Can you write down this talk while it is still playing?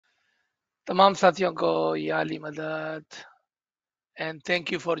तमाम साथियों को या अली मदद and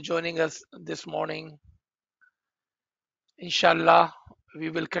thank you for joining us this morning. Inshallah, we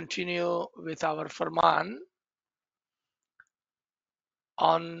will continue with our Farman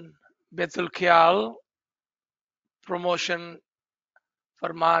on Betul Khial promotion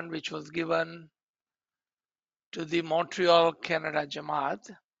Farman, which was given to the Montreal, Canada Jamaat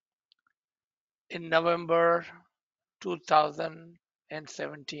in November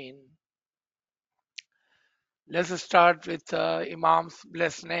 2017. Let's start with Imam's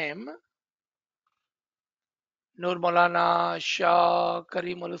blessed name. Nur Maulana Shah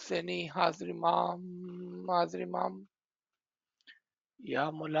Karimul Husaini Hazir Imam या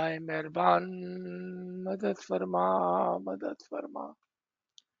मुलाए मेहरबान मदद फरमा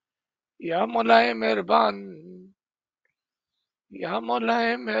या मुलाए मेहरबान या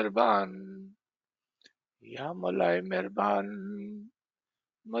मुलाए मेहरबान या मुलाए मेहरबान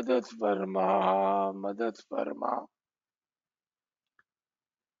मदद फरमा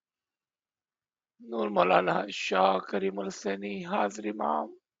नूर मौलाना शाह करीमुल हुसैनी हाजिर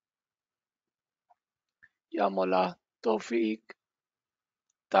इमाम या मौला तौफीक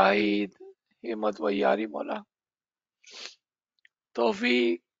ताईद हिम्मत व यारी मौला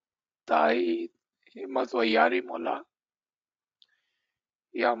तौफीक ताईद हिम्मत व यारी मौला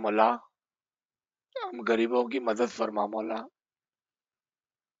या मौला हम गरीबों की मदद फरमा मौला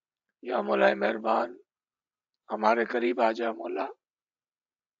या मौला मेहरबान हमारे करीब आ जा मौला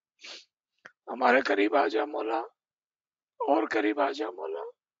हमारे करीब आ जा मौला और करीब आ जा मौला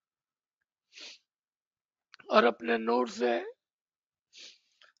और अपने नूर से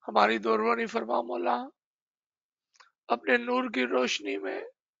हमारी दोरवानी फरमा मौला अपने नूर की रोशनी में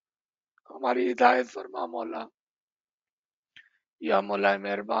हमारी हिदायत फरमा मौला या मौला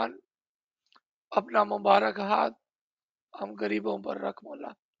मेहरबान अपना मुबारक हाथ हम गरीबों पर रख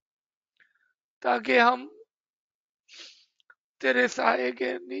मौला ताकि हम तेरे साये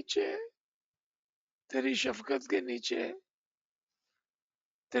के नीचे तेरी शफकत के नीचे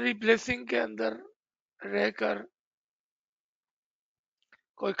तेरी ब्लेसिंग के अंदर रहकर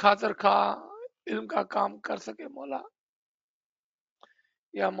कोई खातर खा इल्म का काम कर सके मौला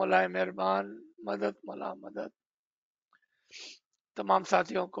या मौला मेहरबान मदद मौला मदद तमाम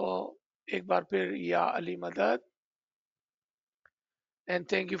साथियों को एक बार फिर या अली मदद and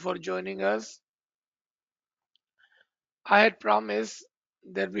thank you for joining us. I had promised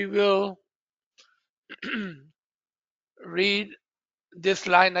that we will read this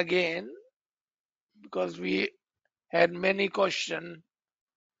line again because we had many questions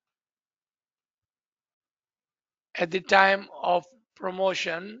at the time of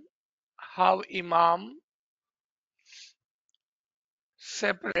promotion how Imam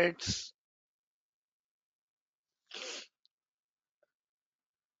separates,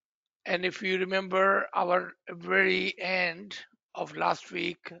 and if you remember our very end of last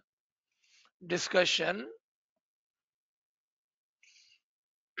week discussion,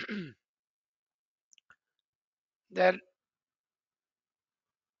 that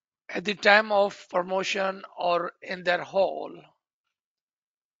at the time of promotion or in their whole,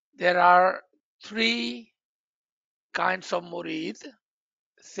 there are three kinds of murid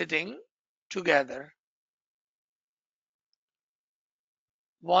sitting together.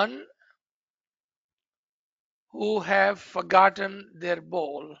 One who have forgotten their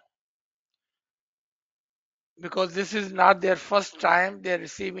bowl because this is not their first time they're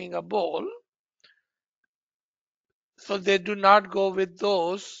receiving a bowl, so they do not go with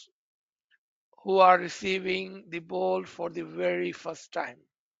those who are receiving the bowl for the very first time.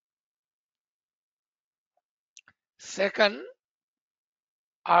 Second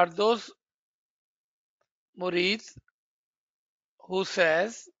are those murids who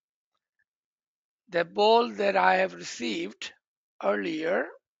says the bowl that I have received earlier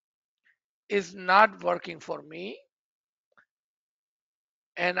is not working for me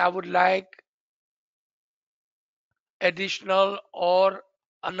and I would like additional or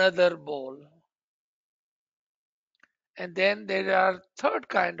another bowl. And then there are third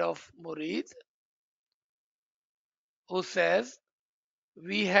kind of murid who says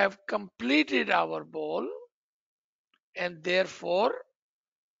we have completed our bowl and therefore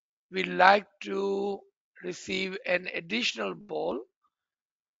we like to receive an additional bowl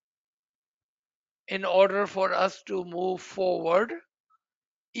in order for us to move forward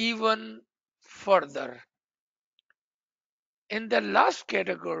even further. In the last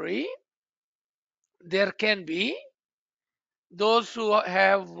category, there can be those who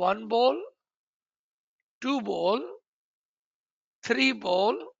have one bowl, two bowl, three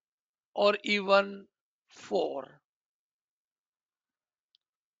bowl, or even four.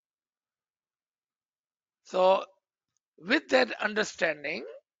 So with that understanding,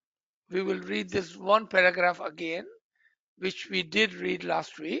 we will read this one paragraph again, which we did read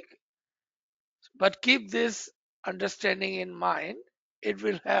last week. But keep this understanding in mind. It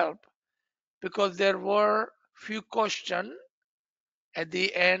will help because there were few questions at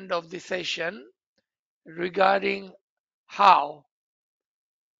the end of the session regarding how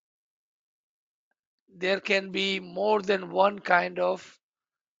there can be more than one kind of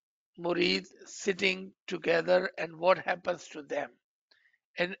murid sitting together and what happens to them.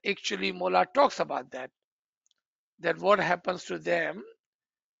 And actually Mola talks about that what happens to them,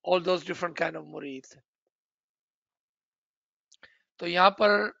 all those different kind of murid. तो यहाँ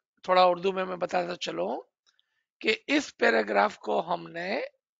पर थोड़ा उर्दू में मैं बताता चलूं कि इस पैराग्राफ को हमने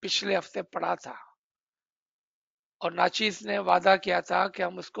पिछले हफ्ते पढ़ा था और नाचीज ने वादा किया था कि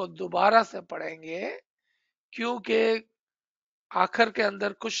हम इसको दोबारा से पढ़ेंगे क्योंकि आखिर के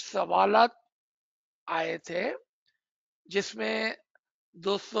अंदर कुछ सवालात आए थे जिसमें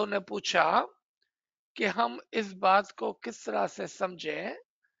दोस्तों ने पूछा कि हम इस बात को किस तरह से समझें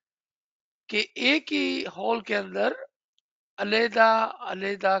कि एक ही हॉल के अंदर अलग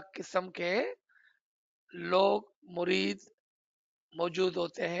अलग किस्म के लोग मुरीद मौजूद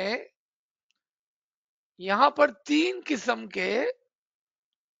होते हैं। यहाँ पर 3 किस्म के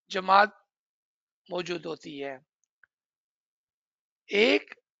जमात मौजूद होती है।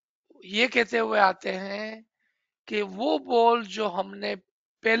 एक ये कहते हुए आते हैं कि वो बोल जो हमने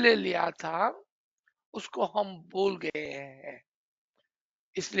पहले लिया था उसको हम भूल गए हैं,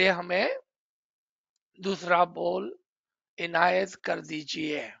 इसलिए हमें दूसरा बोल इनायत कर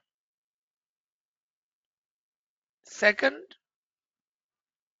दीजिए। सेकंड,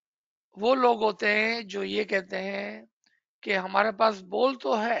 वो लोग होते हैं जो ये कहते हैं कि हमारे पास बोल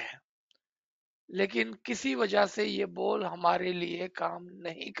तो है लेकिन किसी वजह से ये बोल हमारे लिए काम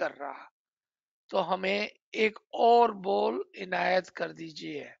नहीं कर रहा, तो हमें एक और बोल इनायत कर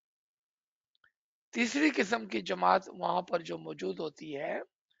दीजिए। तीसरी किस्म की जमात वहां पर जो मौजूद होती है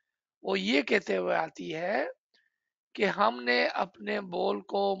वो ये कहते हुए आती है कि हमने अपने बोल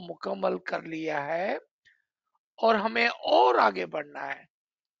को मुकम्मल कर लिया है और हमें और आगे बढ़ना है,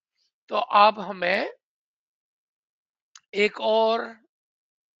 तो आप हमें एक और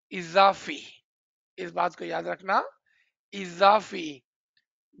इजाफी, इस बात को याद रखना, इजाफी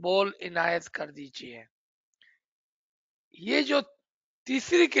बोल इनायत कर दीजिए। ये जो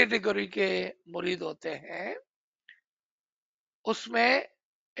तीसरी कैटेगरी के मुरीद होते हैं उसमें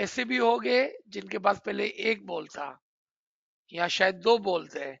ऐसे भी हो गए जिनके पास पहले एक बोल था या शायद 2 बोल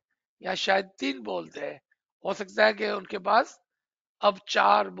थे या शायद 3 बोल थे, हो सकता है कि उनके पास अब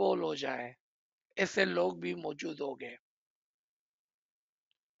 4 बोल हो जाए, ऐसे लोग भी मौजूद हो गए।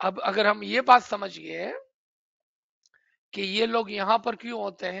 अब अगर हम ये बात समझ गए कि ये लोग यहाँ पर क्यों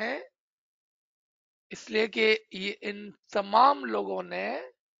होते हैं, इसलिए कि ये इन तमाम लोगों ने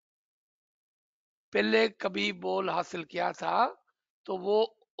पहले कभी बोल हासिल किया था, तो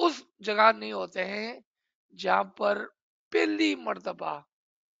वो उस जगह नहीं होते हैं जहां पर पहली मर्तबा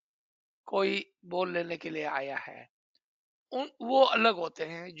कोई बोल लेने के लिए आया है। वो अलग होते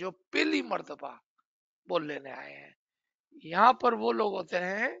हैं जो पहली मर्तबा बोल लेने आए हैं। यहाँ पर वो लोग होते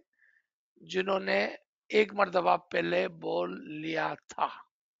हैं जिन्होंने एक मर्तबा पहले बोल लिया था।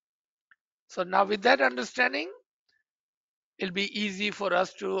 So now with that understanding, it'll be easy for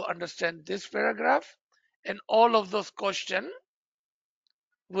us to understand this paragraph and all of those questions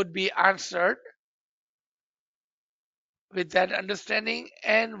would be answered with that understanding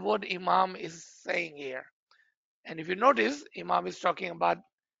and what Imam is saying here. And if you notice, Imam is talking about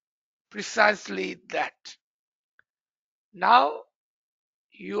precisely that. Now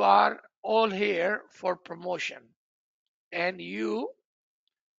you are all here for promotion, and you,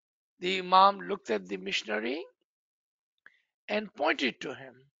 the Imam, looked at the missionary and pointed to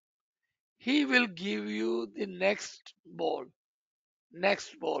him. He will give you the next bowl.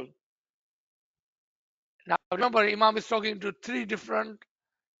 Next bowl. Now remember, Imam is talking to 3 different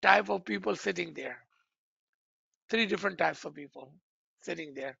type of people sitting there. 3 different types of people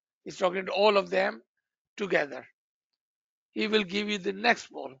sitting there. He's talking to all of them together. He will give you the next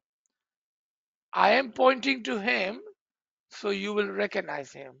bowl. I am pointing to him so you will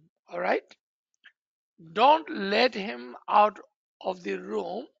recognize him. All right? Don't let him out of the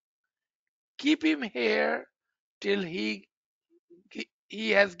room. Keep him here till he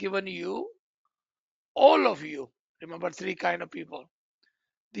has given you, all of you, remember 3 kind of people,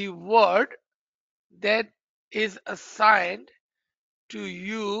 the word that is assigned to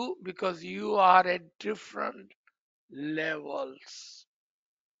you because you are at different levels.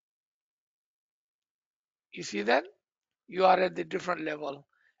 You see that? You are at the different level.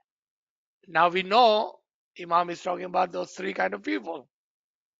 Now we know Imam is talking about those three kind of people.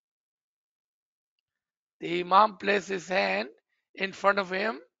 The Imam places his hand in front of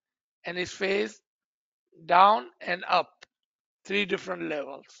him and his face down and up, three different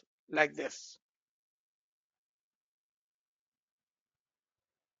levels, like this.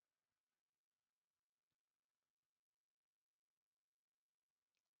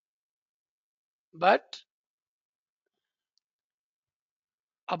 But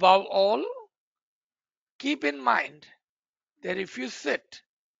above all, keep in mind that if you sit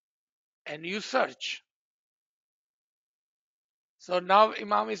and you search, so now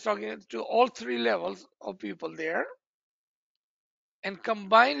Imam is talking to all three levels of people there and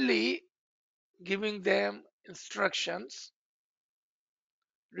combinedly giving them instructions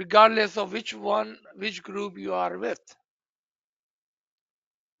regardless of which group you are with.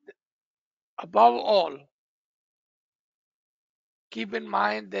 Above all, keep in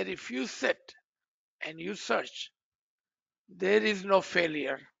mind that if you sit and you search, there is no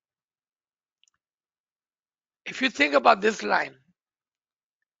failure. If you think about this line,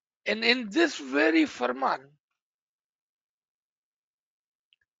 and in this very Farman,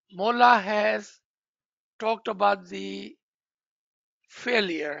 Mola has talked about the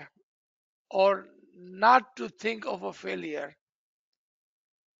failure or not to think of a failure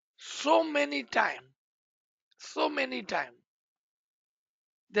so many times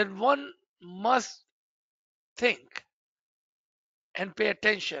that one must think and pay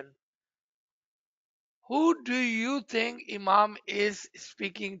attention. Who do you think Imam is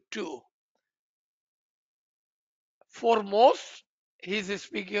speaking to? Foremost, he is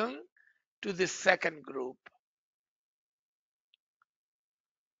speaking to the second group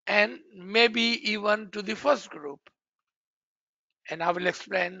and maybe even to the first group. And I will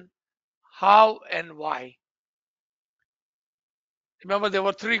explain how and why. Remember, there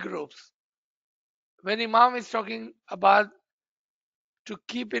were three groups. When Imam is talking about to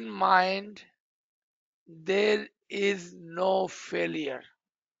keep in mind, there is no failure.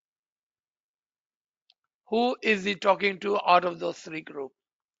 Who is he talking to out of those three groups?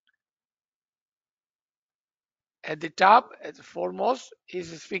 At the top, at the foremost, he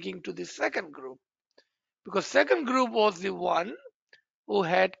is speaking to the second group. Because second group was the one who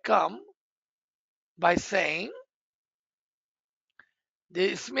had come by saying,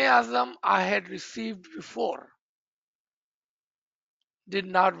 the Isme Azam I had received before did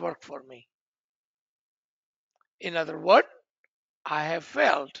not work for me. In other words, I have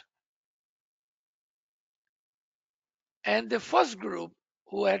failed. And the first group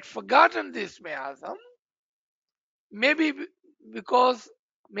who had forgotten the Isme Azam, maybe because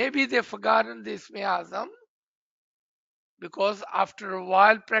maybe they forgotten the Isme Azam because after a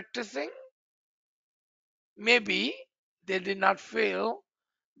while practicing, maybe they did not feel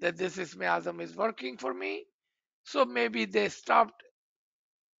that this Isme Azam is working for me. So maybe they stopped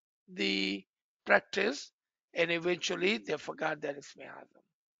the practice and eventually they forgot that Isme Azam.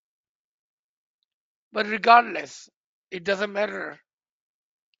 But regardless, it doesn't matter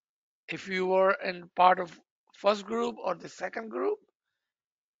if you were in part of first group or the second group.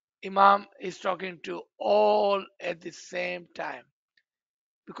 Imam is talking to all at the same time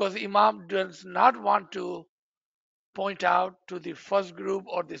because Imam does not want to point out to the first group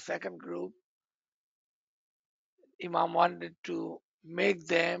or the second group. Imam wanted to make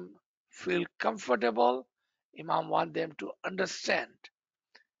them feel comfortable. Imam want them to understand.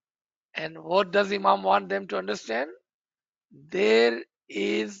 And what does Imam want them to understand? There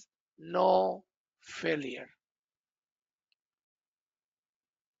is no failure.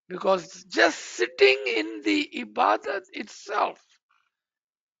 Because just sitting in the ibadat itself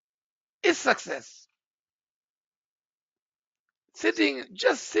is success.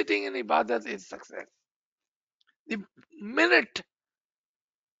 Just sitting in ibadat is success. The minute,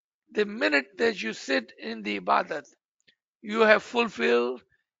 the minute that you sit in the ibadat, you have fulfilled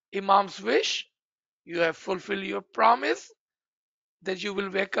Imam's wish, you have fulfilled your promise that you will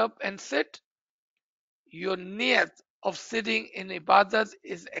wake up and sit. Your niyat of sitting in ibadat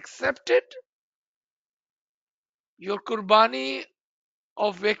is accepted. Your kurbani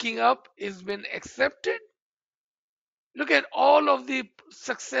of waking up is been accepted. Look at all of the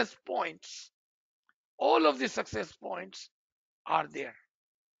success points. All of the success points are there.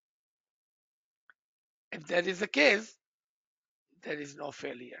 If that is the case, there is no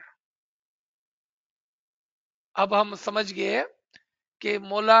failure. अब हम समझ गए कि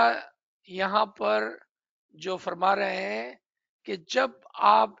मौला यहाँ पर जो फरमा रहे हैं कि जब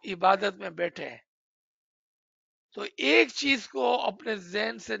आप इबादत में बैठे तो एक चीज को अपने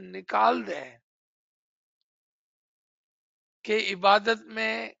जहन से निकाल दें कि इबादत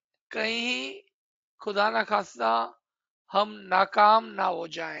में कहीं खुदा ना खास्ता हम नाकाम ना हो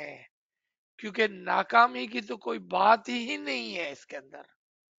जाएं, क्योंकि नाकामी की तो कोई बात ही नहीं है इसके अंदर।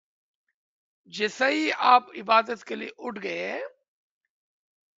 जैसे ही आप इबादत के लिए उठ गए,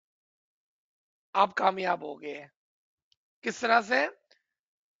 आप कामयाब हो गए। किस तरह से?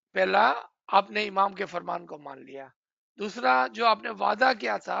 पहला, आपने इमाम के फरमान को मान लिया। दूसरा, जो आपने वादा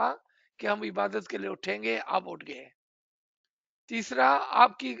किया था कि हम इबादत के लिए उठेंगे, आप उठ गए। तीसरा,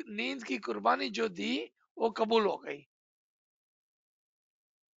 आपकी नींद की कुर्बानी जो दी वो कबूल हो गई।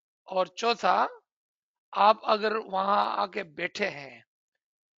 और चौथा, आप अगर वहां आके बैठे हैं,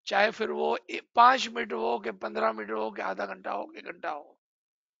 चाहे फिर वो 5 मिनट हो कि 15 मिनट हो कि आधा घंटा हो कि घंटा हो,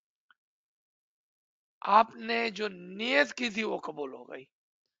 आपने जो नियत की थी वो कबूल हो गई।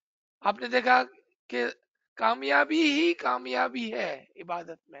 आपने देखा कि कामयाबी ही कामयाबी है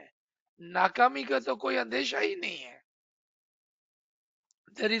इबादत में, नाकामी का तो कोई अंदेशा ही नहीं है।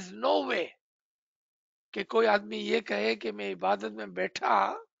 देयर इज नो वे कि कोई आदमी ये कहे कि मैं इबादत में बैठा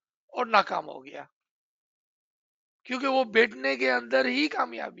और नाकाम हो गया, क्योंकि वो बैठने के अंदर ही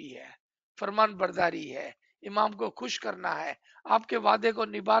कामयाबी है, फरमान बरदारी है, इमाम को खुश करना है, आपके वादे को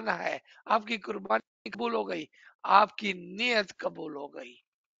निभाना है, आपकी कुर्बानी कबूल हो गई, आपकी नियत कबूल हो गई,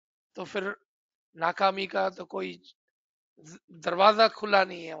 तो फिर नाकामी का तो कोई दरवाजा खुला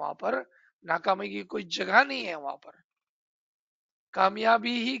नहीं है वहां पर, नाकामी की कोई जगह नहीं है वहां पर,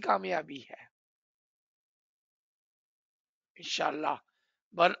 कामयाबी ही कामयाबी है इंशाल्लाह।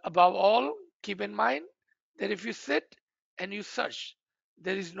 But above all, keep in mind that if you sit and you search,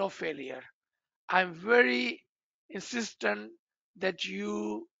 there is no failure. I'm very insistent that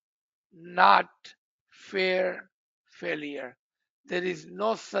you not fear failure. There is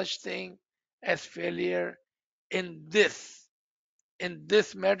no such thing as failure in this. In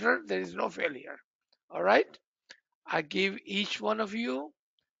this matter, there is no failure. All right? I give each one of you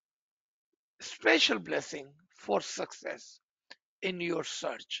special blessing for success in your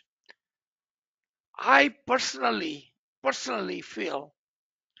search. I personally feel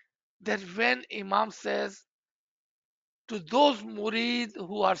that when Imam says to those murid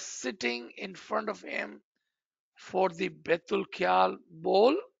who are sitting in front of him for the Betul Khyal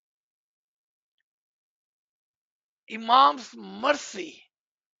bowl, Imam's mercy,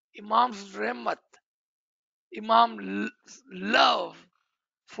 Imam's rahmat, Imam's love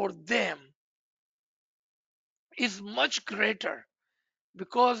for them is much greater,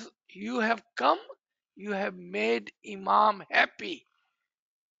 because you have come, you have made Imam happy.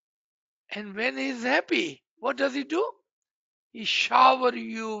 And when he is happy, what does he do? He shower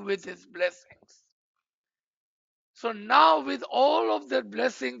you with his blessings. So now, with all of the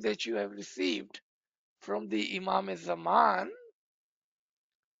blessings that you have received from the Imam Zaman,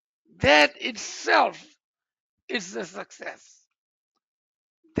 that itself is a success.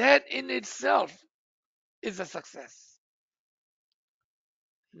 That in itself is a success.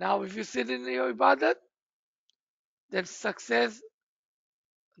 Now, if you sit in your ibadat, that success,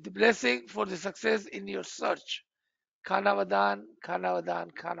 the blessing for the success in your search. खाना वदान, खाना वदान,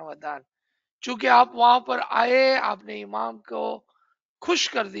 खाना वदान। चूंकि आप वहां पर आए, आपने इमाम को खुश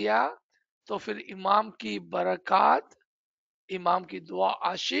कर दिया, तो फिर इमाम की बरकत, इमाम की दुआ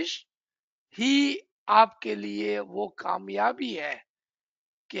आशीष ही आपके लिए वो कामयाबी है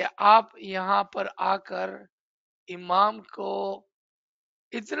कि आप यहाँ पर आकर इमाम को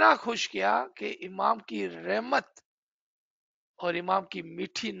इतना खुश किया कि इमाम की रहमत और इमाम की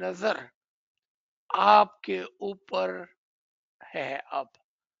मीठी नजर आपके ऊपर है।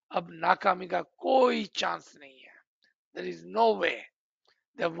 अब नाकामी का कोई चांस नहीं है। There is no way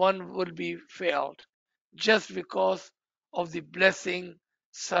that one will be failed just because of the blessing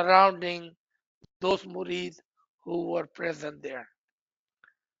surrounding those murid who were present there.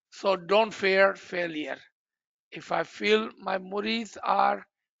 So don't fear failure. If I feel my murids are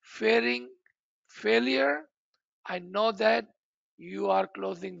fearing failure, I know that you are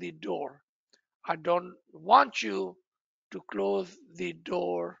closing the door. I don't want you to close the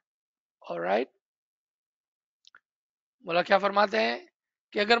door. All right? मौला क्या फरमाते हैं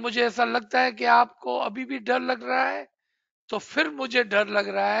कि अगर मुझे ऐसा लगता है कि आपको अभी भी डर लग रहा है, तो फिर मुझे डर लग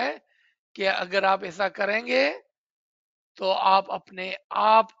रहा है कि अगर आप ऐसा करेंगे तो आप अपने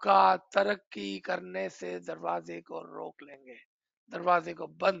आप का तरक्की करने से दरवाजे को रोक लेंगे, दरवाजे को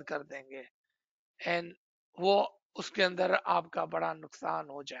बंद कर देंगे, एंड वो उसके अंदर आपका बड़ा नुकसान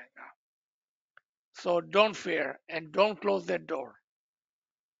हो जाएगा। So don't fear and don't close that door,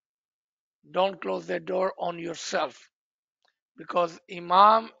 don't close that door on yourself, because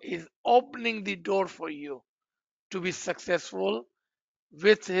Imam is opening the door for you to be successful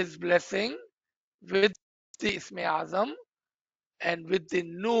with his blessing, with the Isme Azam, and with the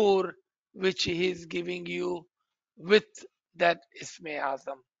Noor which he is giving you with that Isme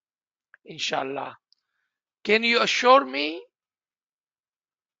Azam, inshallah. Can you assure me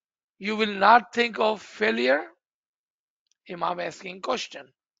you will not think of failure? Imam asking question.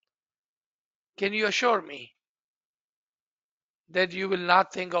 Can you assure me that you will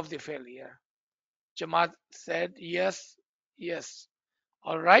not think of the failure? Jamaat said, yes, yes.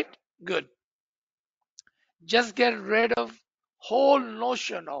 All right, good. Just get rid of whole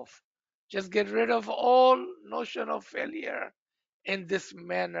notion of, just get rid of all notion of failure in this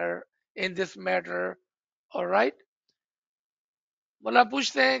manner, in this matter. All right. मुल्ला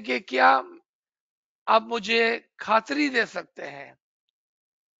पूछते हैं कि क्या आप मुझे खातरी दे सकते हैं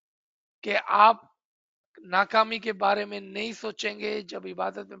कि आप नाकामी के बारे में नहीं सोचेंगे जब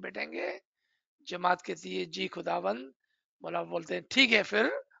इबादत में बैठेंगे? जमात कहती है जी खुदावंद। मौला बोलते हैं ठीक है,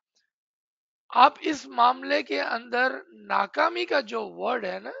 फिर आप इस मामले के अंदर नाकामी का जो वर्ड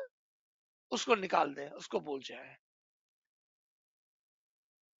है ना, उसको निकाल दें, उसको भूल जाए.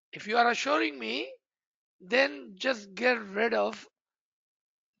 If you are assuring me, then just get rid of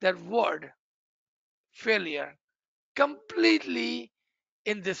that word failure completely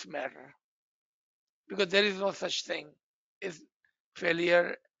in this matter, because there is no such thing as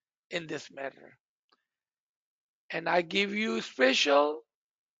failure in this matter. And I give you special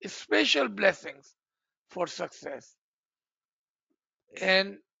blessings for success.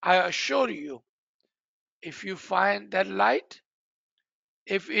 And I assure you, if you find that light,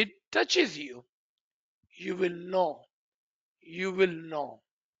 if it touches you, you will know. You will know.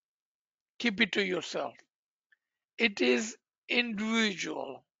 Keep it to yourself. It is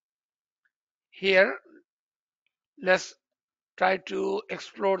individual. Here, let's try to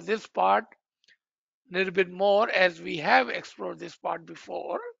explore this part a little bit more, as we have explored this part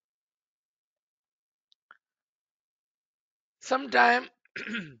before. Sometime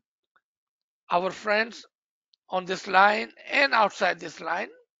our friends on this line and outside this line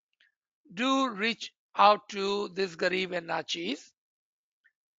do reach out to this Garib and Nachis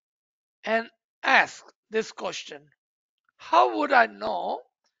and ask this question: how would I know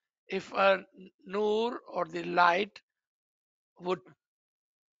if a nur or the light would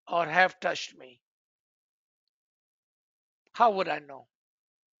or have touched me? How would I know?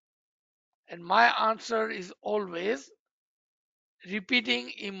 And my answer is always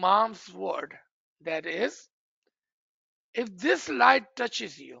repeating Imam's word. That is, if this light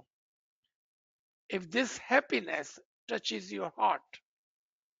touches you, if this happiness touches your heart,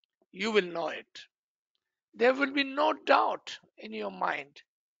 you will know it. There will be no doubt in your mind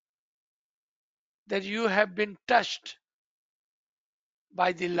that you have been touched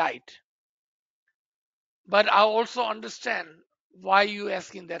by the light. But I also understand why you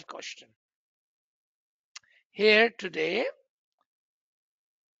asking that question. Here today,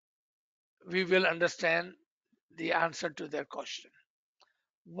 we will understand the answer to that question.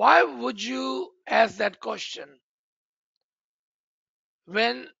 Why would you ask that question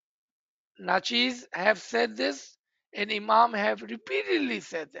when Nachis have said this and Imam have repeatedly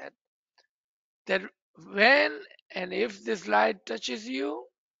said that when and if this light touches you,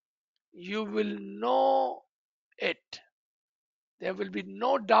 you will know it. There will be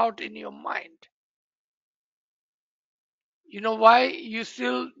no doubt in your mind. You know why you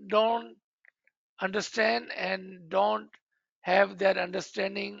still don't understand and don't have that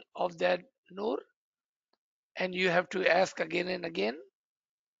understanding of that nur, and you have to ask again and again?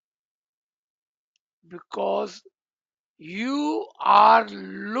 Because you are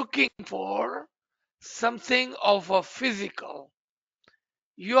looking for something of a physical.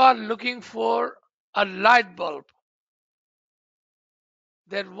 You are looking for a light bulb,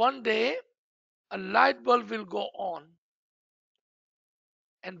 that one day a light bulb will go on.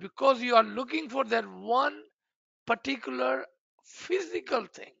 And because you are looking for that one particular physical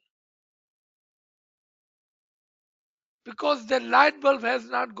thing, because the light bulb has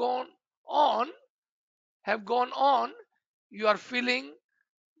not gone on, you are feeling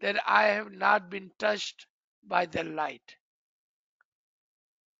that I have not been touched by the light.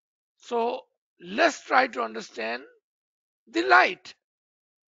 So let's try to understand the light.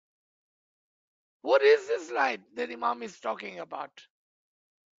 What is this light that Imam is talking about?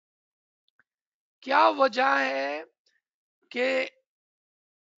 क्या वजह है कि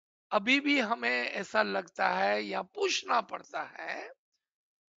अभी भी हमें ऐसा लगता है या पूछना पड़ता है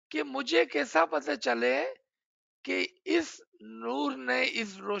कि मुझे कैसा पता चले कि इस नूर ने,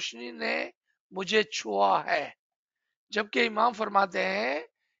 इस रोशनी ने मुझे छुआ है? जबकि इमाम फरमाते हैं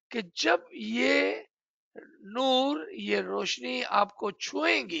कि जब ये नूर, ये रोशनी आपको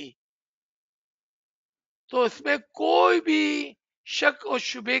छुएंगी तो इसमें कोई भी शक और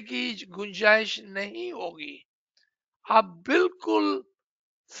शुबे की गुंजाइश नहीं होगी। आप बिल्कुल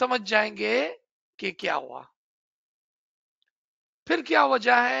समझ जाएंगे कि क्या हुआ। फिर क्या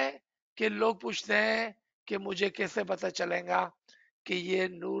वजह है कि लोग पूछते हैं कि मुझे कैसे पता चलेगा कि ये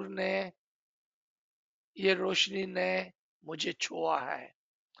नूर ने, ये रोशनी ने मुझे छुआ है।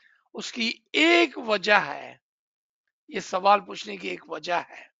 उसकी एक वजह है, ये सवाल पूछने की एक वजह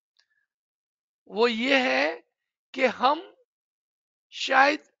है, वो ये है कि हम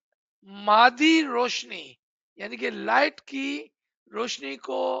शायद मादी रोशनी यानी कि लाइट की रोशनी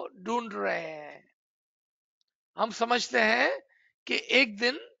को ढूंढ रहे हैं। हम समझते हैं कि एक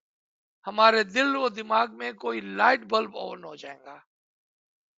दिन हमारे दिल और दिमाग में कोई लाइट बल्ब ऑन हो जाएगा,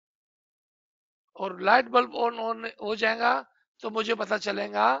 और लाइट बल्ब ऑन हो जाएगा तो मुझे पता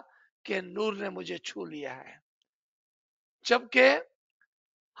चलेगा कि नूर ने मुझे छू लिया है। जबकि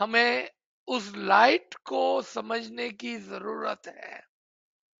हमें उस लाइट को समझने की जरूरत है।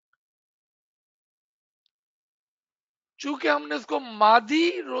 चूंकि हमने उसको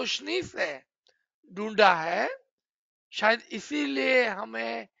मादी रोशनी से ढूंढा है, शायद इसीलिए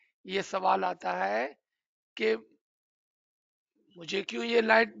हमें ये सवाल आता है कि मुझे क्यों ये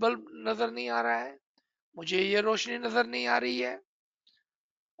लाइट बल्ब नजर नहीं आ रहा है, मुझे ये रोशनी नजर नहीं आ रही है।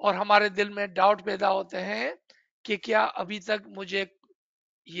 और हमारे दिल में डाउट पैदा होते हैं कि क्या अभी तक मुझे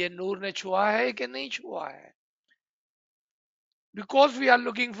ये नूर ने छुआ है कि नहीं छुआ है। Because we are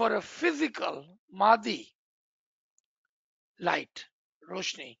looking for a physical Modi light,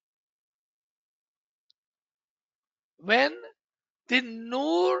 Roshni. When the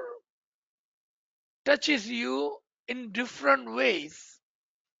Noor touches you in different ways,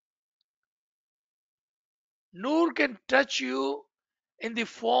 Noor can touch you in the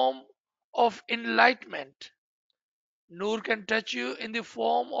form of enlightenment. Noor can touch you in the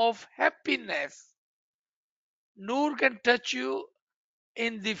form of happiness. Noor can touch you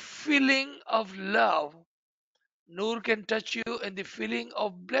in the feeling of love. Noor can touch you in the feeling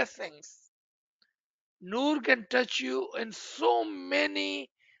of blessings. Noor can touch you in so many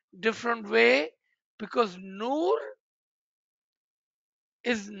different ways, because Noor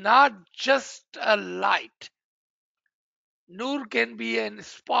is not just a light. Noor can be a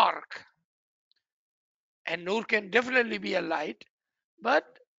spark, and Noor can definitely be a light, but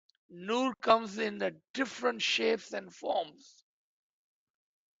Noor comes in the different shapes and forms.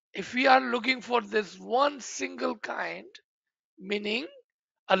 If we are looking for this one single kind, meaning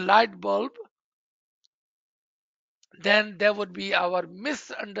a light bulb, then there would be our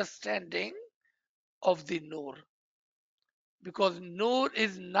misunderstanding of the Noor. Because Noor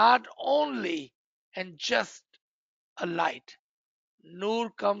is not only and just a light. Noor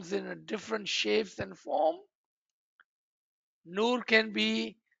comes in different shapes and form. Noor can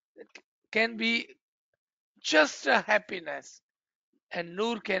be just a happiness, and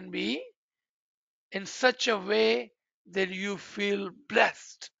Noor can be in such a way that you feel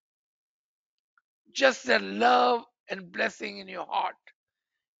blessed. Just the love and blessing in your heart.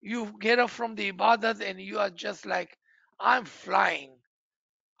 You get up from the ibadat and you are just like, I'm flying.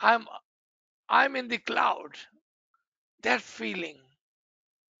 I'm I'm in the cloud. That feeling.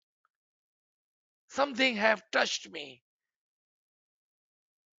 Something have touched me.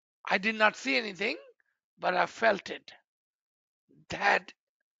 I did not see anything, but I felt it. That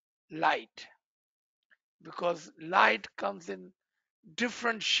light. Because light comes in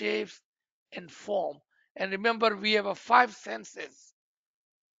different shapes and form. And remember, we have a five senses.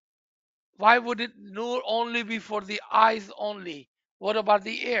 Why would it nur only be for the eyes only? What about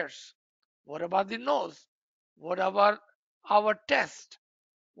the ears? What about the nose? What about our taste?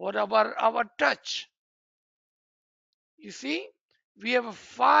 What about our touch? You see, we have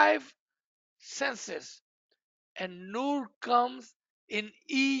five senses, and nur comes in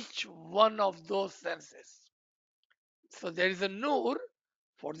each one of those senses. So there is a nur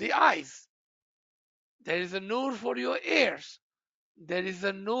for the eyes. There is a nur for your ears. There is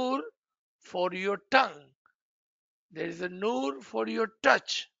a nur for your tongue. There is a nur for your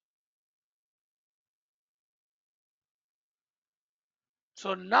touch.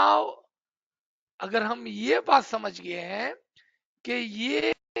 So now अगर हम ये बात समझ गए हैं कि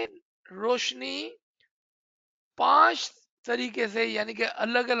ये रोशनी पांच तरीके से, यानी कि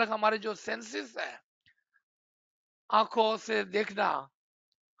अलग अलग हमारे जो सेंसेस है, आंखों से देखना,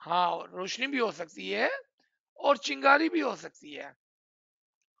 हाँ रोशनी भी हो सकती है और चिंगारी भी हो सकती है,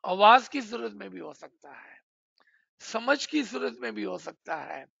 आवाज की सूरत में भी हो सकता है, समझ की सूरत में भी हो सकता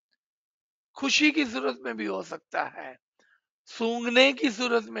है, खुशी की सूरत में भी हो सकता है, सूंघने की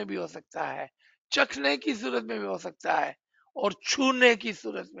सूरत में भी हो सकता है, चखने की सूरत में भी हो सकता है, और छूने की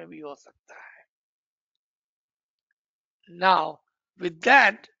सूरत में भी हो सकता है। Now With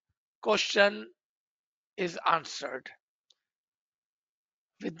that, question is answered.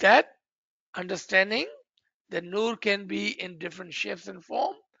 With that understanding, the Noor can be in different shapes and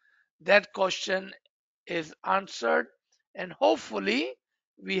form. That question is answered, and hopefully,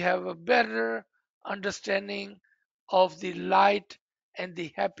 we have a better understanding of the light and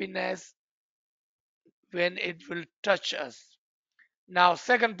the happiness when it will touch us. Now,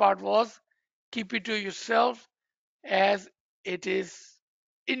 second part was keep it to yourself as it is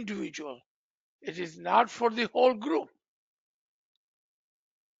individual. It is not for the whole group,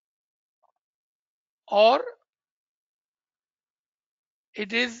 or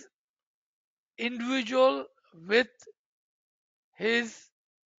it is individual with his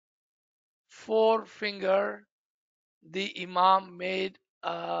forefinger. The Imam made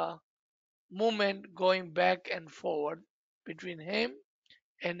a movement going back and forward between him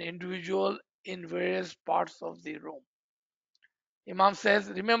and individual in various parts of the room. Imam says,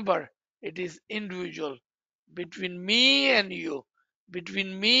 remember, it is individual between me and you,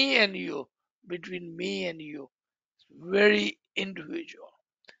 between me and you, between me and you. Very individual.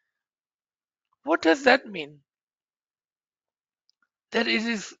 What does that mean? That it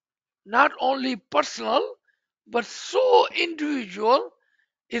is not only personal, but so individual,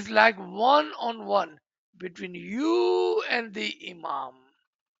 is like one on one between you and the Imam.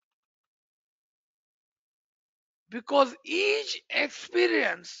 Because each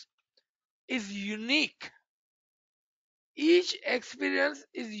experience is unique. Each experience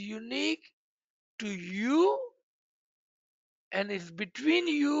is unique to you and is between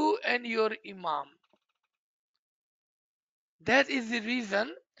you and your Imam. That is the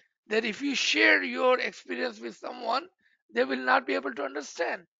reason that if you share your experience with someone, they will not be able to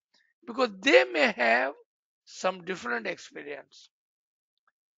understand because they may have some different experience.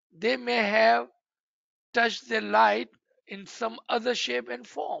 They may have touched the light in some other shape and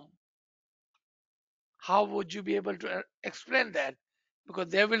form. How would you be able to explain that? Because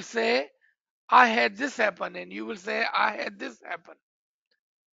they will say, I had this happen, and you will say, I had this happen.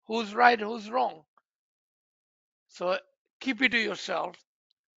 Who's right, who's wrong? So keep it to yourself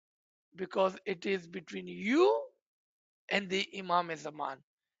because it is between you and the Imam Zaman.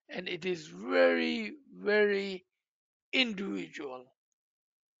 And it is very, very individual.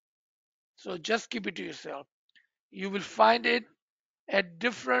 So just keep it to yourself. You will find it at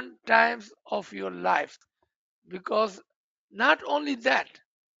different times of your life because not only that,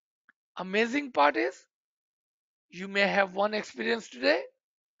 amazing part is you may have one experience today,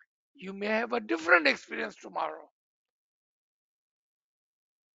 you may have a different experience tomorrow.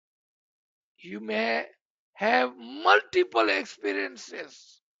 You may have multiple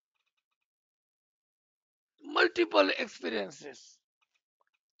experiences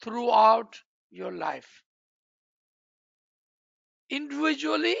throughout your life.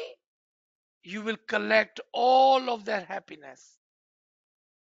 Individually, you will collect all of that happiness.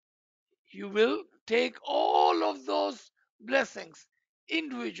 You will take all of those blessings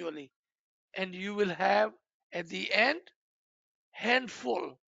individually, and you will have at the end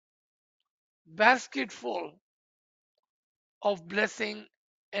handful, basketful of blessing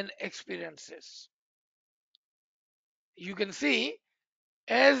and experiences. You can see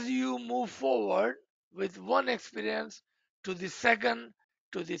as you move forward with one experience to the second,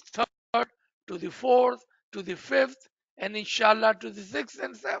 to the third, to the fourth, to the fifth, and inshallah to the sixth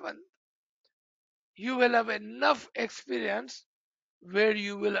and seventh, you will have enough experience where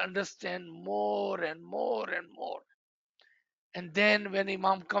you will understand more and more and more. And then when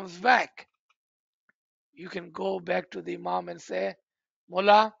Imam comes back, you can go back to the Imam and say,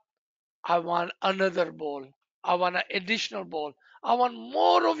 Mullah, I want another bowl. I want an additional bowl. I want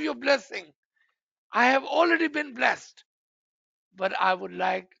more of your blessing. I have already been blessed, but I would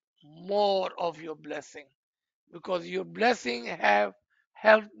like more of your blessing because your blessing have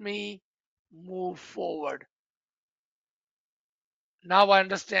helped me move forward. Now I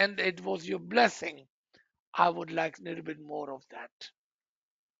understand it was your blessing. I would like a little bit more of that.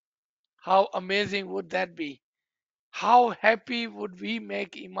 How amazing would that be? How happy would we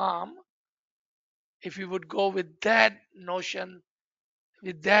make Imam if we would go with that notion,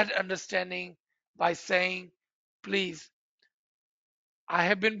 with that understanding by saying, please, I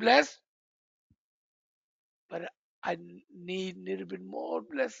have been blessed, but I need a little bit more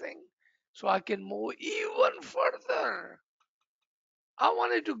blessing so I can move even further. I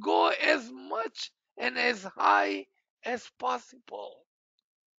wanted to go as much and as high as possible.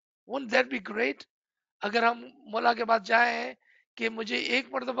 Wouldn't that be great? अगर हम मौला के पास जाएं कि मुझे एक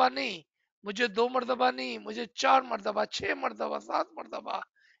मर्तबा नहीं, मुझे दो मर्तबा नहीं, मुझे चार मर्तबा, छह मर्तबा, सात मर्तबा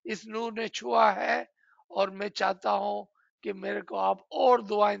इस नूर ने छुआ है और मैं चाहता हूं कि मेरे को आप और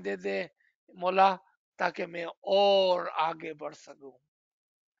दुआएं दे दे मौला, ताकि मैं और आगे बढ़ सकूं.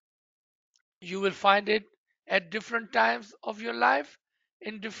 You will find it at different times of your life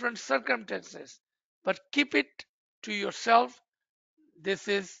in different circumstances, but keep it to yourself. This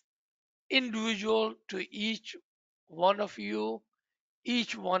is individual to each one of you,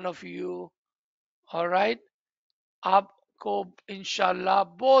 each one of you. All right. आपको इंशाल्लाह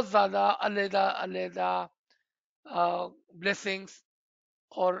बहुत ज्यादा अलहदा अलहदा blessings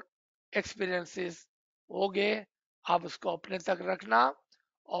और experiences हो गए. आप उसको अपने तक रखना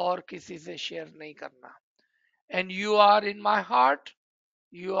और किसी से शेयर नहीं करना. And you are in my heart,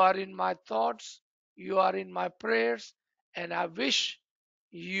 you are in my thoughts, you are in my prayers, and I wish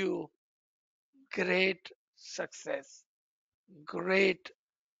you great success. Great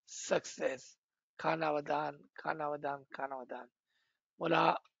success. खाना वदान, खाना वदान, खाना वदान.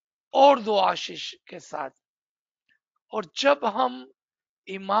 बोला और दो आशीष के साथ. और जब हम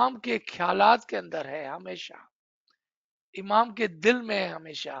इमाम के ख्यालात के अंदर है, हमेशा इमाम के दिल में है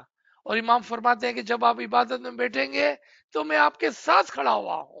हमेशा. और इमाम फरमाते हैं कि जब आप इबादत में बैठेंगे तो मैं आपके साथ खड़ा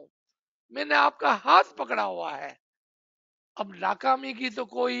हुआ हूं, मैंने आपका हाथ पकड़ा हुआ है. अब नाकामी की तो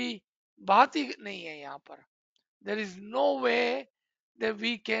कोई बात ही नहीं है यहाँ पर. There is no way that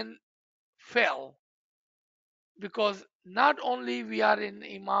we can fail, because not only we are in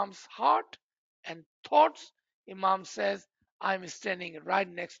Imam's heart and thoughts, Imam says, I'm standing right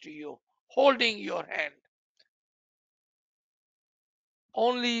next to you, holding your hand.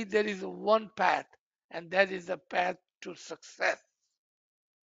 Only there is one path, and that is the path to success,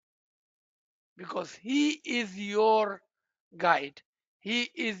 because He is your guide. He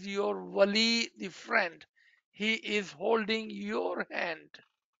is your wali, the friend. He is holding your hand.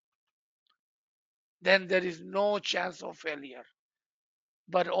 Then there is no chance of failure,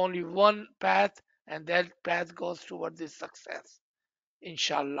 but only one path, and that path goes toward this success.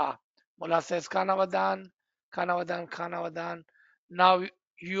 Inshallah. Mullah says, Kanavadan, Kanavadan, Kanavadan. Now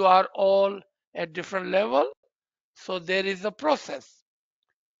you are all at different level, so there is a process.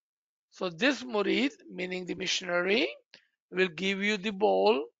 So this murid, meaning the missionary, will give you the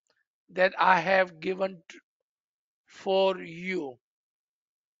bowl that I have given for you.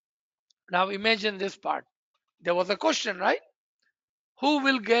 Now imagine this part. There was a question, right? Who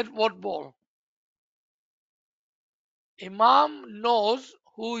will get what bowl? Imam knows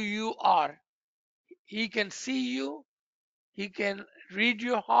who you are. He can see you. He can read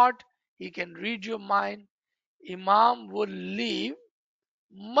your heart. He can read your mind. Imam will leave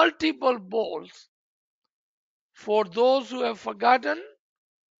multiple bowls. For those who have forgotten,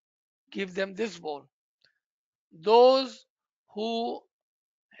 give them this bowl. Those who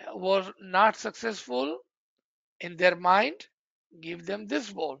were not successful in their mind, give them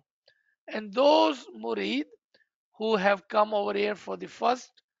this bowl. And those murid who have come over here for the first,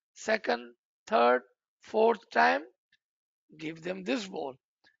 second, third, fourth time, give them this bowl.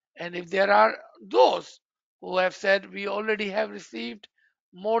 And if there are those who have said we already have received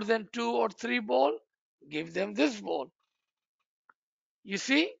more than 2 or 3 bowl, give them this bowl. You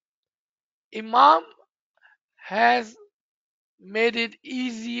see, Imam has made it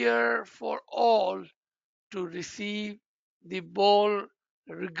easier for all to receive the bowl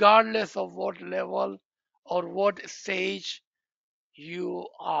regardless of what level or what stage you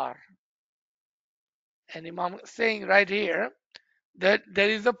are. And Imam saying right here that there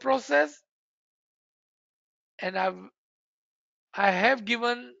is a process, and I have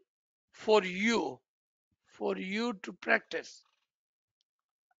given for you to practice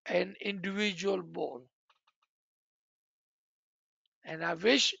an individual bowl. And I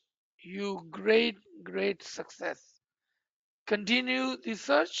wish you great success. Continue the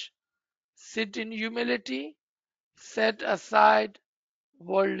search, sit in humility, set aside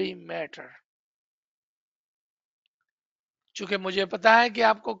worldly matter. चूंकि मुझे पता है कि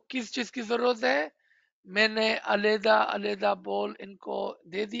आपको किस चीज की जरूरत है, मैंने अलहदा अलहदा बोल इनको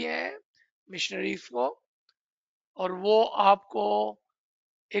दे दिए हैं मिशनरीज को, और वो आपको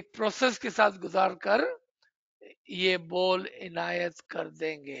एक प्रोसेस के साथ गुजार कर ये बोल इनायत कर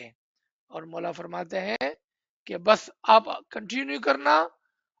देंगे. और मौला फरमाते हैं कि बस आप कंटिन्यू करना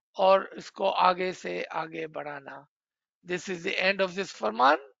और इसको आगे से आगे बढ़ाना. This is the end of this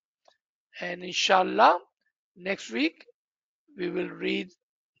Farman, and inshallah next week we will read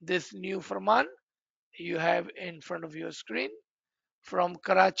this new Farman you have in front of your screen from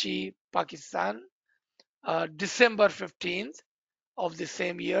Karachi, Pakistan, December 15th of the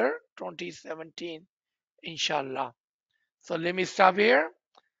same year 2017, inshallah. So let me stop here.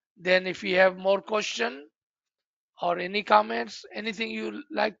 Then if you have more question or any comments, anything you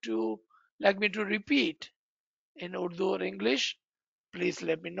like me to repeat, in Urdu or English, please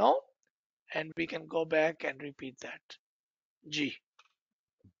let me know and we can go back and repeat that. Ji.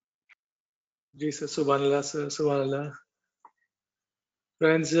 Ji sir, subhanallah sir, subhanallah.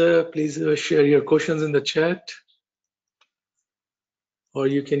 Friends, please share your questions in the chat, or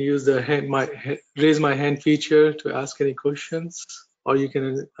you can use the raise my hand feature to ask any questions, or you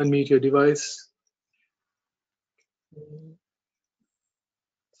can unmute your device.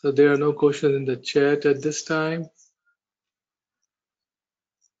 So there are no questions in the chat at this time.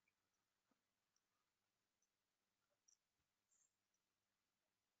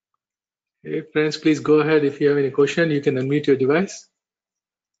 Hey friends, please go ahead. If you have any question, you can unmute your device.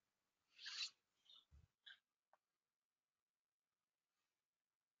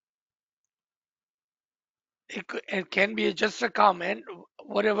 It can be just a comment,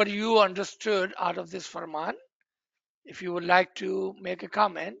 whatever you understood out of this Farman. If you would like to make a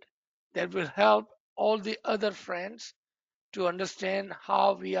comment, that will help all the other friends to understand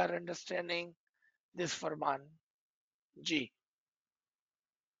how we are understanding this Farman. Ji.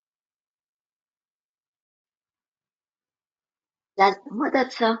 मदद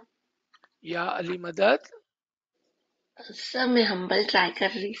sir Ya Ali Madad. Sir मैं humble try कर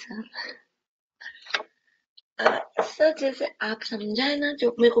रही sir sir जैसे आप समझाए ना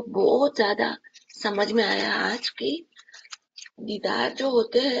जो मेरे को बहुत ज्यादा समझ में आया आज की दीदार जो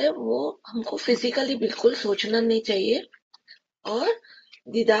होते हैं वो हमको फिजिकली बिल्कुल सोचना नहीं चाहिए और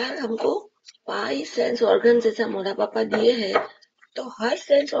दीदार हमको 5 सेंस ऑर्गन जैसा मौला पापा दिए हैं तो हर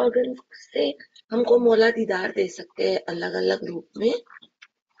सेंस ऑर्गन से हमको मौला दीदार दे सकते हैं अलग अलग रूप में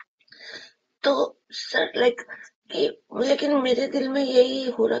तो सर लाइक लेकिन मेरे दिल में यही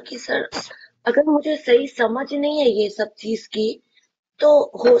हो रहा कि सर अगर मुझे सही समझ नहीं है ये सब चीज की तो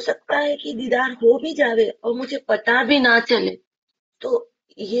हो सकता है कि दीदार हो भी जावे और मुझे पता भी ना चले तो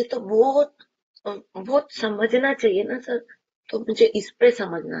ये तो बहुत बहुत समझना चाहिए ना सर तो मुझे इस पे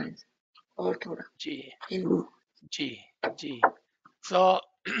समझना है और थोड़ा Ji. Hindi Ji. Ji. So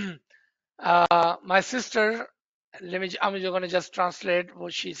my sister, I'm going to just translate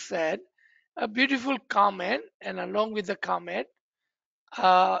what she said. A beautiful comment, and along with the comment,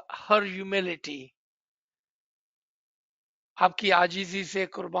 her humility. आपकी आजीजी से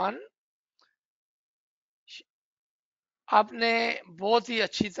कुर्बान. आपने बहुत ही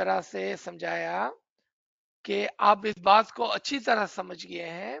अच्छी तरह से समझाया कि आप इस बात को अच्छी तरह समझ गए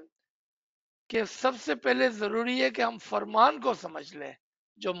हैं कि सबसे पहले जरूरी है कि हम फरमान को समझ लें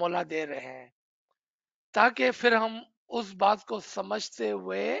जो मौला दे रहे हैं ताकि फिर हम उस बात को समझते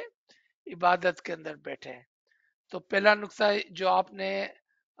हुए इबादत के अंदर बैठे. तो पहला नुक्ता जो आपने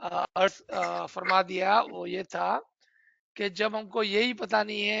फरमा दिया वो ये था कि जब हमको यही पता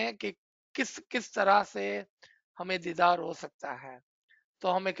नहीं है कि किस किस तरह से हमें दीदार हो सकता है तो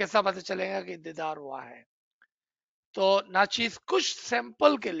हमें कैसा पता चलेगा कि दीदार हुआ है. तो नाचीज कुछ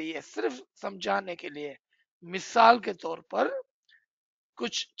सैंपल के लिए सिर्फ समझाने के लिए मिसाल के तौर पर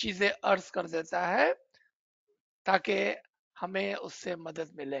कुछ चीजें अर्ज कर देता है ताकि हमें उससे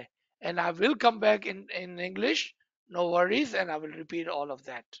मदद मिले. And I will come back in English, no worries, and I will repeat all of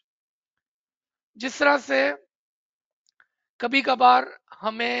that. जिस तरह से कभी कभार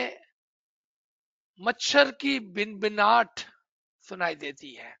हमें मच्छर की बिनबिनाट सुनाई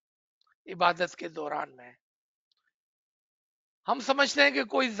देती है इबादत के दौरान में, हम समझते हैं कि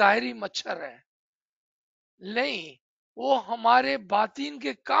कोई जाहिरी मच्छर है. नहीं, वो हमारे बातीन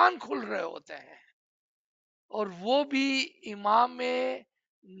के कान खुल रहे होते हैं और वो भी इमाम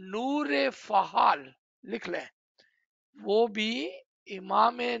नूर फहाल, लिख लें, वो भी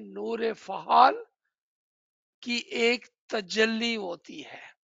इमाम नूर फहाल की एक तजल्ली होती है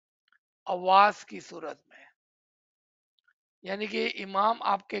आवाज की सूरत में. यानी कि इमाम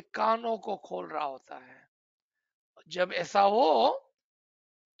आपके कानों को खोल रहा होता है. जब ऐसा हो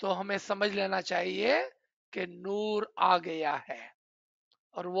तो हमें समझ लेना चाहिए कि नूर आ गया है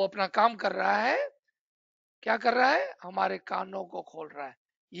और वो अपना काम कर रहा है. क्या कर रहा है? हमारे कानों को खोल रहा है.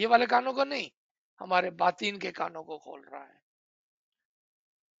 ये वाले कानों को नहीं, हमारे बातीन के कानों को खोल रहा है.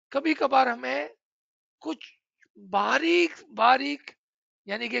 कभी कभार हमें कुछ बारीक बारीक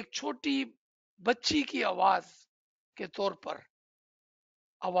यानी कि एक छोटी बच्ची की आवाज के तौर पर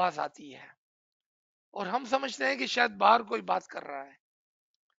आवाज आती है और हम समझते हैं कि शायद बाहर कोई बात कर रहा है,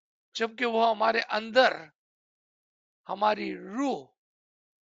 जबकि वो हमारे अंदर हमारी रूह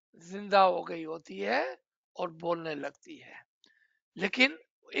जिंदा हो गई होती है और बोलने लगती है. लेकिन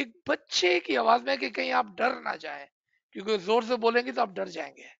एक बच्चे की आवाज में कि कहीं आप डर ना जाएं, क्योंकि जोर से बोलेंगे तो आप डर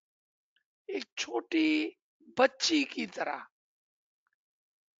जाएंगे. एक छोटी बच्ची की तरह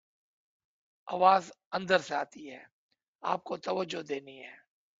आवाज अंदर से आती है, आपको तवज्जो देनी है.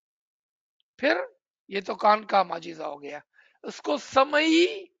 फिर ये तो कान का माजिजा हो गया। उसको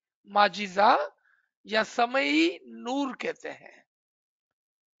समई माजिजा या समई नूर कहते हैं,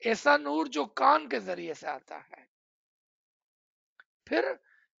 ऐसा नूर जो कान के जरिए से आता है। फिर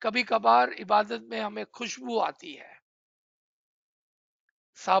कभी कभार इबादत में हमें खुशबू आती है,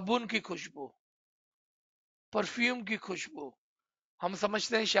 साबुन की खुशबू, परफ्यूम की खुशबू। हम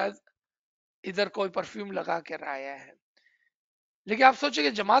समझते हैं शायद इधर कोई परफ्यूम लगा के आया है, लेकिन आप सोचिए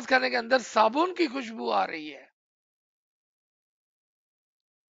कि जमात खाने के अंदर साबुन की खुशबू आ रही है।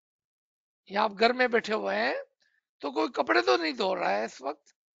 या आप घर में बैठे हुए हैं तो कोई कपड़े तो नहीं धो रहा है इस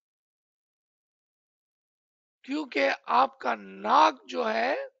वक्त, क्योंकि आपका नाक जो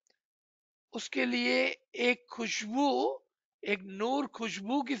है उसके लिए एक खुशबू, एक नूर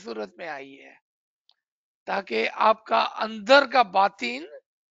खुशबू की सूरत में आई है, ताकि आपका अंदर का बातिन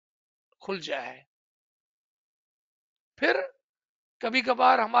खुल जाए। फिर कभी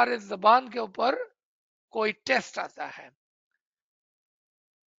कभार हमारे जबान के ऊपर कोई टेस्ट आता है।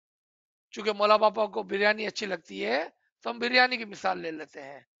 चूंकि मौला पापा को बिरयानी अच्छी लगती है तो हम बिरयानी की मिसाल ले लेते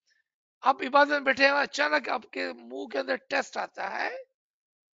हैं। आप इबादत में बैठे हैं, अचानक आपके मुंह के अंदर टेस्ट आता है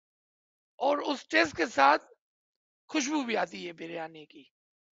और उस टेस्ट के साथ खुशबू भी आती है बिरयानी की।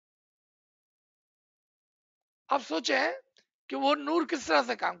 आप सोचें कि वो नूर किस तरह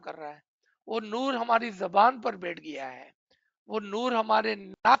से काम कर रहा है। वो नूर हमारी जबान पर बैठ गया है, वो नूर हमारे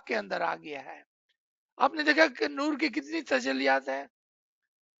नाक के अंदर आ गया है। आपने देखा कि नूर की कितनी तजलियात है,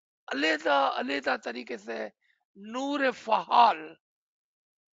 अलहदा अलहदा तरीके से। नूर फहाल,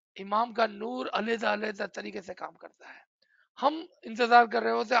 इमाम का नूर अलहदा अलहदा तरीके से काम करता है। हम इंतजार कर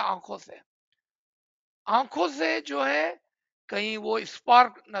रहे होते हैं आंखों से, आंखों से जो है कहीं वो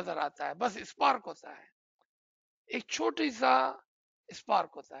स्पार्क नजर आता है, बस स्पार्क होता है, एक छोटी सा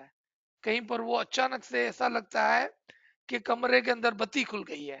स्पार्क होता है। कहीं पर वो अचानक से ऐसा लगता है कि कमरे के अंदर बत्ती खुल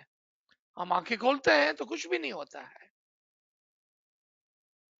गई है। हम आंखें खोलते हैं तो कुछ भी नहीं होता है,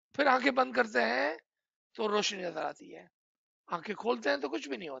 फिर आंखें बंद करते हैं तो रोशनी नजर आती है। आंखें खोलते हैं तो कुछ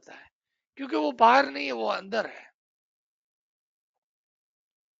भी नहीं होता है, क्योंकि वो बाहर नहीं है, वो अंदर है।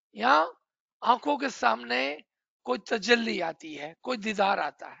 यहाँ आंखों के सामने कोई तजल्ली आती है, कोई दीदार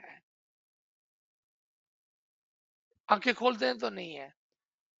आता है, आंखें खोलते हैं तो नहीं है।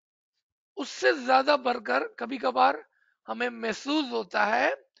 उससे ज्यादा बढ़कर कभी कभार हमें महसूस होता है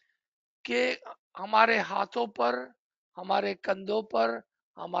कि हमारे हाथों पर, हमारे कंधों पर,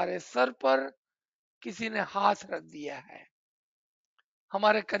 हमारे सर पर किसी ने हाथ रख दिया है,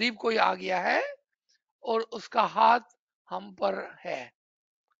 हमारे करीब कोई आ गया है और उसका हाथ हम पर है।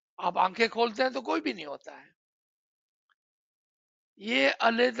 आप आंखें खोलते हैं तो कोई भी नहीं होता है। ये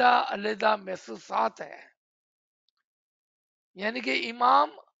अलहदा अलहदा महसूसात है। यानी कि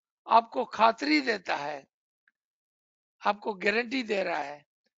इमाम आपको खातरी देता है, आपको गारंटी दे रहा है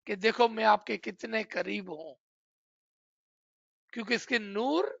कि देखो मैं आपके कितने करीब हूं, क्योंकि इसके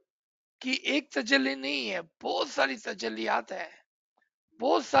नूर की एक तजल्ली नहीं है, बहुत सारी तजल्लियात है,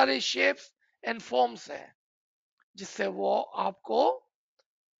 बहुत सारे शेप्स एंड फॉर्म्स है, जिससे वो आपको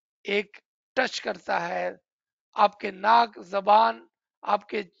एक टच करता है। आपके नाक, जबान,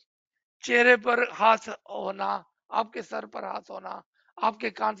 आपके चेहरे पर हाथ होना, आपके सर पर हाथ होना, आपके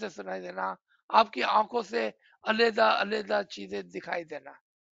कान से सुनाई देना, आपकी आंखों से अलग अलग चीजें दिखाई देना,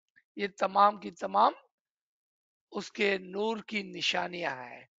 ये तमाम की तमाम उसके नूर की निशानियां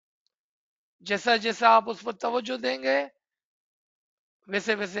हैं। जैसा जैसा आप उस पर तवज्जो देंगे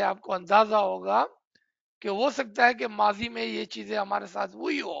वैसे वैसे आपको अंदाजा होगा कि हो सकता है कि माजी में ये चीजें हमारे साथ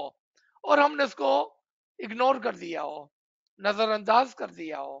हुई हो और हमने उसको इग्नोर कर दिया हो, नजरअंदाज कर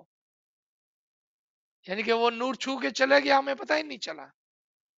दिया हो, यानी कि वो नूर छू के चले गया, हमें पता ही नहीं चला।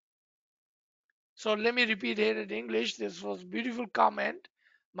 So let me repeat here in English. This was beautiful comment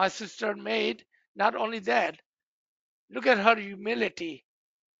my sister made. Not only that, look at her humility,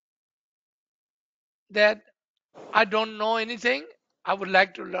 that I don't know anything, I would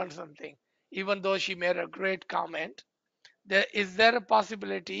like to learn something. Even though she made a great comment, is there a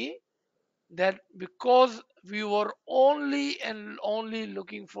possibility that because we were only and only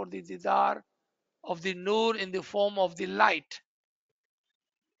looking for the didar of the nur in the form of the light,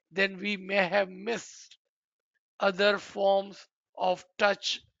 then we may have missed other forms of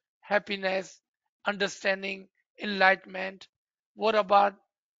touch, happiness, understanding, enlightenment? What about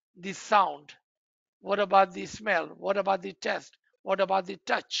the sound? What about the smell? What about the taste? What about the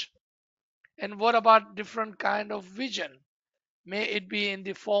touch? And what about different kind of vision? May it be in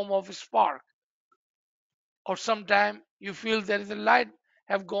the form of a spark, or sometime you feel there is a light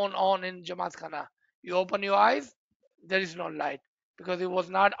have gone on in Jamaat Khana. You open your eyes, there is no light because it was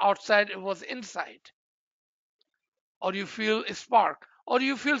not outside, it was inside. Or you feel a spark, or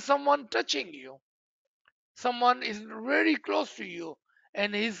you feel someone touching you. someone is very close to you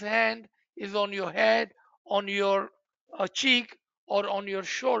and his hand is on your head, on your cheek, or on your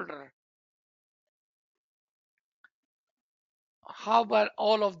shoulder. How about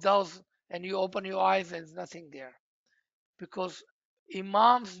all of those and you open your eyes and there's nothing there? Because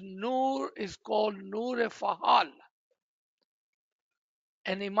Imam's Nur is called Nur Fahal.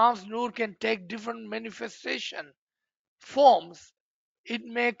 And Imam's Nur can take different manifestation forms. It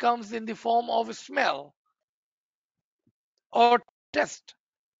may comes in the form of a smell or taste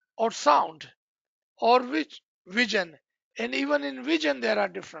or sound or which vision. And even in vision there are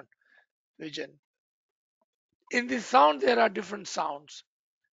different vision. In the sound there are different sounds.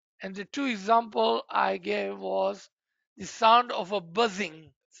 And the two example I gave was the sound of a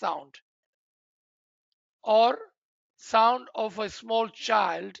buzzing sound or sound of a small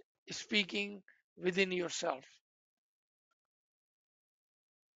child speaking within yourself.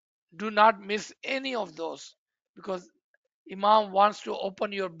 Do not miss any of those because Imam wants to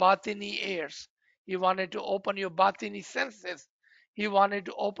open your batini ears. He wanted to open your batini senses. He wanted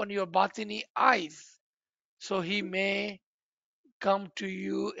to open your batini eyes. So he may come to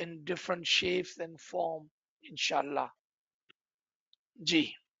you in different shapes and form, inshallah.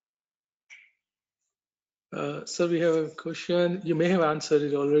 Ji. Sir, we have a question. You may have answered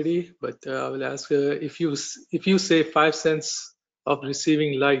it already, but I will ask if you say 5 sense of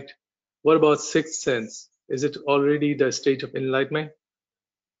receiving light, what about sixth sense? Is it already the state of enlightenment?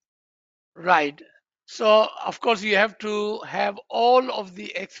 Right. So, of course, you have to have all of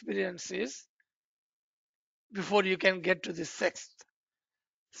the experiences before you can get to the sixth.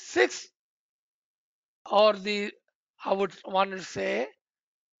 Sixth, or the, I would want to say,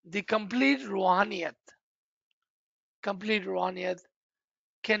 the complete ruhaniyat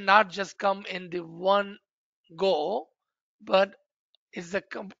cannot just come in the one go, but is a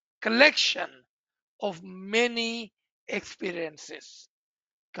collection of many experiences.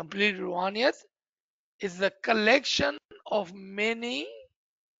 Complete ruhaniyat is the collection of many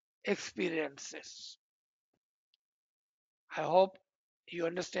experiences. I hope you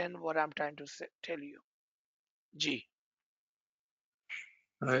understand what I'm trying to say, tell you. G.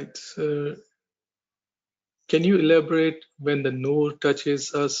 Right. So, can you elaborate when the Noor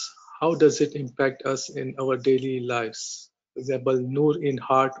touches us? How does it impact us in our daily lives? For example, Noor in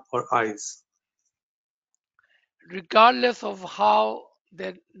heart or eyes. Regardless of how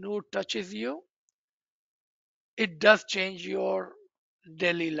that nur touches you, it does change your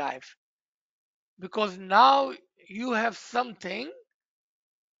daily life because now you have something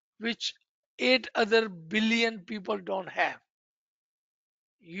which 8 other billion people don't have.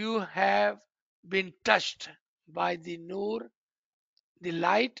 You have been touched by the nur, the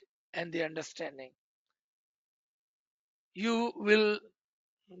light, and the understanding. You will,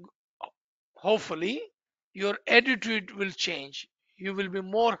 hopefully, your attitude will change. You will be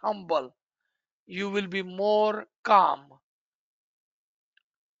more humble. You will be more calm.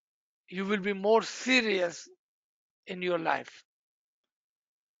 You will be more serious in your life.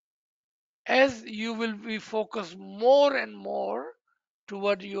 As you will be focused more and more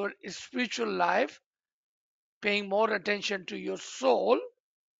toward your spiritual life, paying more attention to your soul,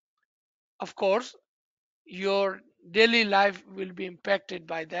 of course, your daily life will be impacted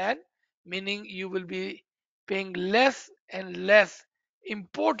by that, meaning you will be paying less and less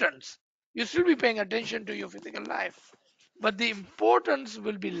importance. You still be paying attention to your physical life, but the importance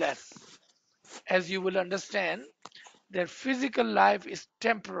will be less as you will understand that physical life is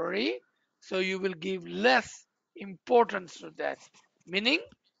temporary, so you will give less importance to that, meaning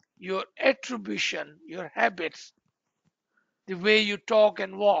your attribution, your habits, the way you talk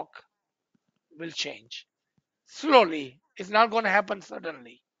and walk will change. Slowly, it's not going to happen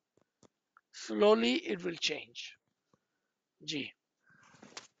suddenly. Slowly, it will change. G.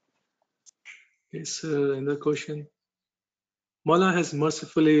 Yes, another question. Mola has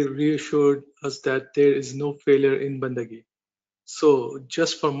mercifully reassured us that there is no failure in Bandagi. So,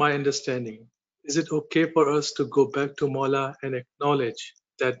 just for my understanding, is it okay for us to go back to Mola and acknowledge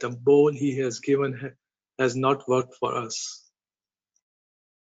that the bowl he has given has not worked for us?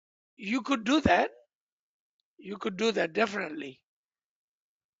 You could do that. You could do that definitely.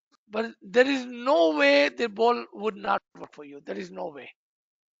 But there is no way the ball would not work for you. There is no way.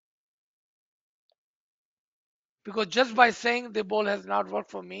 Because just by saying the ball has not worked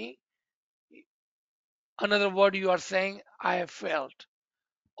for me, another word you are saying, I have failed.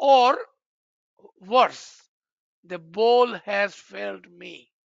 Or worse, the ball has failed me.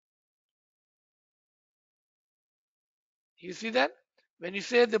 You see that? When you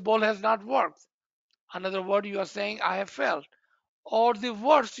say the ball has not worked, another word you are saying, I have failed. Or the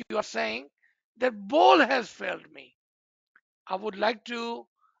worse, you are saying that ball has failed me. I would like to,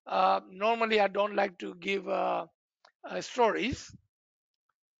 normally I don't like to give stories,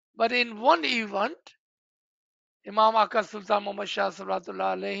 but in one event, Imam Aka Sultan Muhammad Shah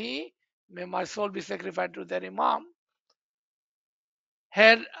Salatullah Alayhi, may my soul be sacrificed to that Imam,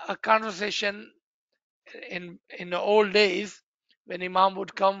 had a conversation in the old days when Imam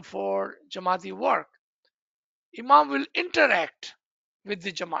would come for Jamaati work. Imam will interact with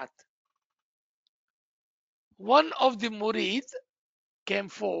the Jamaat. One of the murid came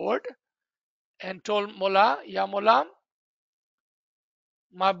forward and told Mullah, Ya Mullah,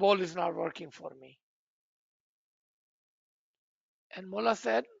 my ball is not working for me. And Mullah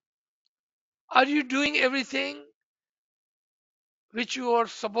said, are you doing everything which you are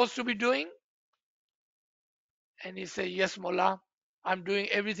supposed to be doing? And he said, yes, Mullah, I'm doing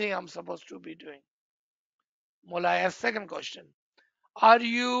everything I'm supposed to be doing. Mullah asked second question, are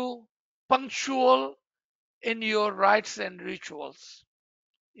you punctual in your rites and rituals?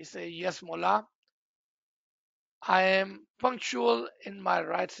 He said, yes, Mullah, I am punctual in my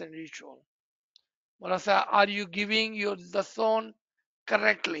rites and ritual. Mullah said, are you giving your dason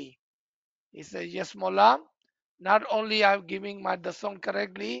correctly? He said, yes, Mullah, not only I'm giving my dason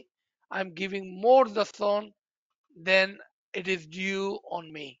correctly, I'm giving more dason than it is due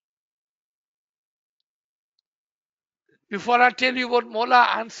on me. Before I tell you what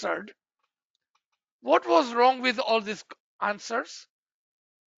Mullah answered, what was wrong with all these answers?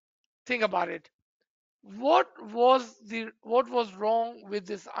 Think about it. What was wrong with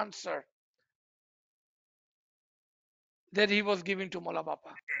this answer that he was giving to Mullah Bapa?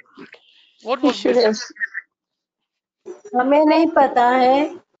 What was missing? हमें नहीं पता है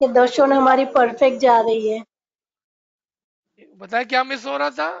कि दर्शन हमारी perfect जा रही है. बताए क्या मिस हो रहा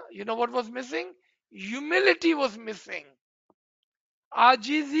था? You know what was missing? Humility was missing.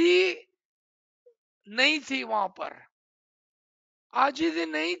 आजीजी नहीं थी वहां पर. आजीजी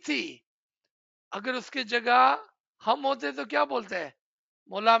नहीं थी. अगर उसके जगह हम होते तो क्या बोलते हैं?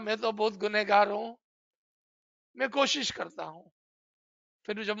 मौला मैं तो बहुत गुनहगार हूं, मैं कोशिश करता हूं.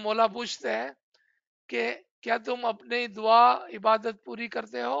 फिर जब मौला पूछते हैं कि क्या तुम अपनी दुआ इबादत पूरी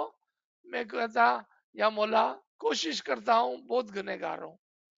करते हो, मैं कहता या मौला कोशिश करता हूं, बहुत गुनहगार हूं,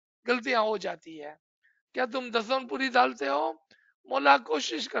 गलतियां हो जाती है. क्या तुम दसवन पूरी डालते हो? मौला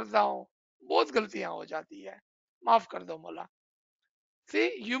कोशिश करता हूं, बहुत गलतियां हो जाती है, माफ कर दो मौला.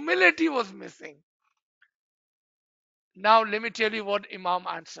 See, humility was missing. Now let me tell you what Imam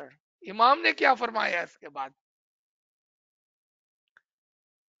answered. इमाम ने क्या फरमाया इसके बाद?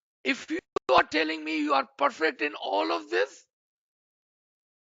 If you are telling me you are perfect in all of this,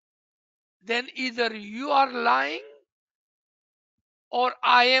 then either you are lying or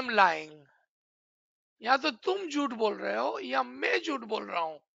I am lying. या तो तुम झूठ बोल रहे हो या मैं झूठ बोल रहा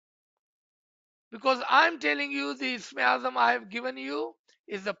हूं. Because I am telling you the Isme Azam I have given you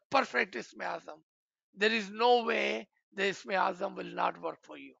is the perfect Isme Azam. There is no way the Isme Azam will not work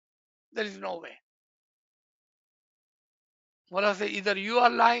for you. There is no way. What I say, either you are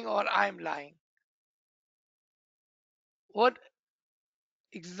lying or I am lying. What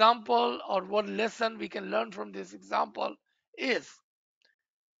example or what lesson we can learn from this example is,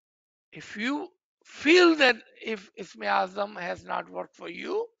 if you feel that if Isme Azam has not worked for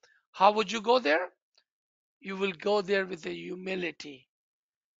you, how would you go there? You will go there with a humility.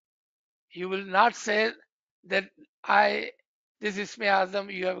 You will not say that this Isme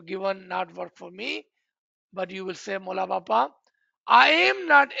Azam you have given not work for me, but you will say, Mola Bapa, I am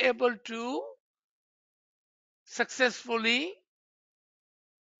not able to successfully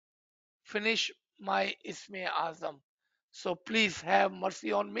finish my Isme Azam. So please have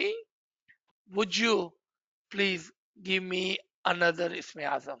mercy on me. Would you please give me another Isme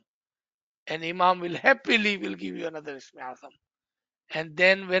Azam? And Imam will happily will give you another Isme Azam. And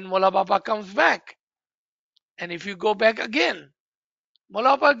then when Mola Baba comes back, and if you go back again,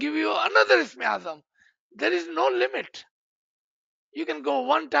 Mola Baba give you another Isme Azam. There is no limit. You can go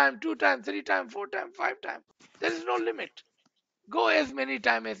 1 time, 2 times, 3 times, 4 times, 5 times. There is no limit. Go as many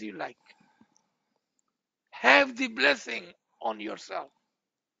times as you like. Have the blessing on yourself.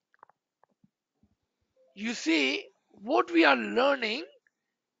 You see, what we are learning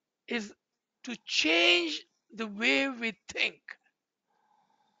is to change the way we think.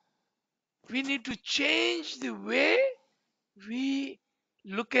 We need to change the way we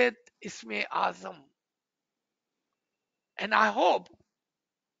look at Isme Azam. And I hope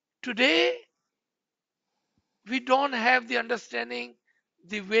today we don't have the understanding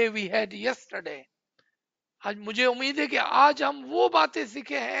the way we had yesterday. आज मुझे उम्मीद है कि आज हम वो बातें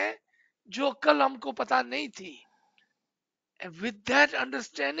सीखे हैं जो कल हमको पता नहीं थी. And with that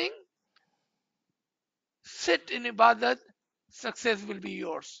understanding, Sit in ibadat, success will be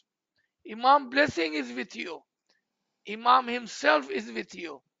yours. Imam blessing is with you. Imam himself is with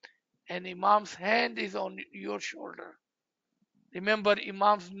you. And Imam's hand is on your shoulder. Remember,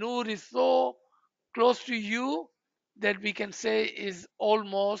 Imam's Noor is so close to you that we can say is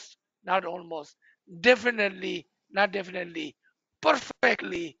almost, not almost, definitely, not definitely,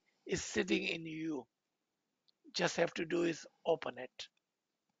 perfectly is sitting in you. Just have to do is open it.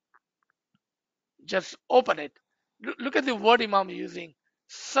 Just open it. Look at the word Imam using.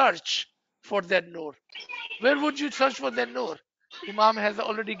 Search for that Noor. Where would you search for that Noor? Imam has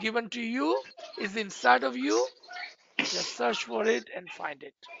already given to you, is inside of you. Just search for it and find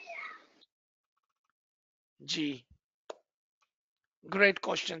it. G. Great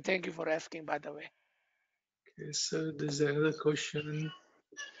question. Thank you for asking, by the way. Okay, so there's another question.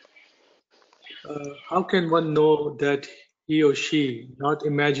 How can one know that he or she not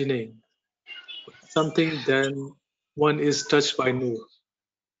imagining something then one is touched by Noor?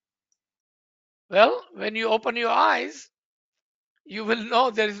 Well, when you open your eyes, you will know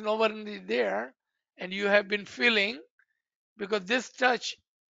there is no one there, and you have been feeling, because this touch,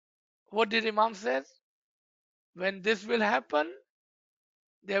 what did Imam says? When this will happen,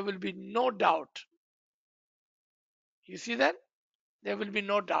 there will be no doubt. You see that? There will be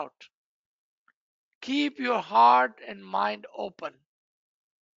no doubt. Keep your heart and mind open.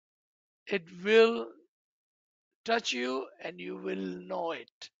 It will touch you and you will know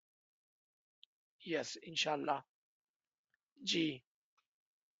it. Yes, inshallah. G.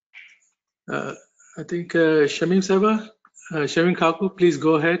 Uh, I think Shamim Saba, Shamim Kaku, please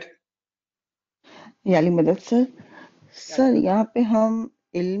go ahead. याली मदद sir sir Yali यहाँ पे हम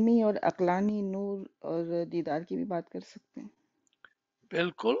इल्मी और अक्लानी नूर और दीदार की भी बात कर सकते हैं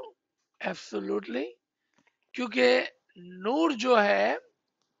बिल्कुल, एब्सोल्युटली, क्योंकि नूर जो है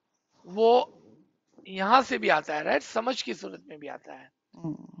वो यहां से भी आता है, राइट, समझ की सूरत में भी आता है,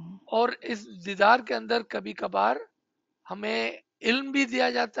 हम्म, और इस दीदार के अंदर कभी कभार हमें इल्म भी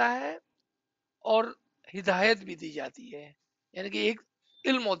दिया जाता है और हिदायत भी दी जाती है। यानी कि एक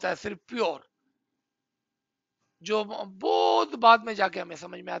इल्म होता है सिर्फ प्योर, जो बहुत बाद में जाके हमें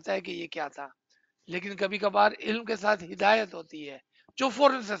समझ में आता है कि ये क्या था, लेकिन कभी कभार इल्म के साथ हिदायत होती है जो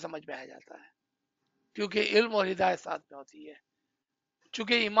फौरन से समझ में आ जाता है, क्योंकि इल्म और हिदायत साथ में होती है।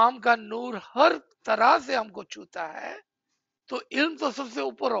 चूंकि इमाम का नूर हर तरह से हमको छूता है, तो इल्म तो सबसे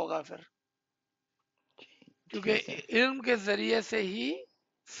ऊपर होगा फिर, क्योंकि जी सर इल्म के जरिए से ही,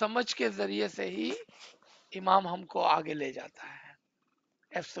 समझ के जरिए से ही इमाम हमको आगे ले जाता है।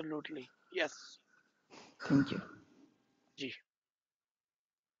 Absolutely, yes. Thank you ji.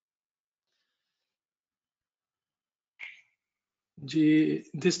 Ji,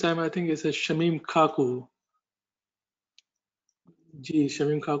 this time I think it's a Shamim Kaku. Ji,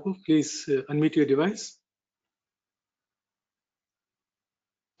 Shamim Kaku, please unmute your device.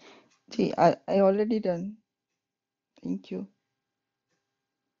 Ji I already done thank you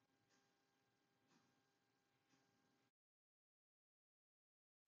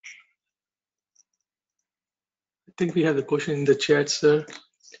I think we have the question in the chat, sir.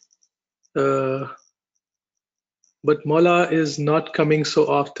 But Mola is not coming so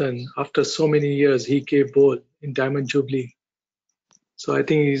often. After so many years, he gave ball in Diamond Jubilee. So I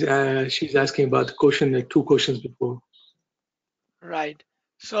think she's asking about the question, like two questions before. Right.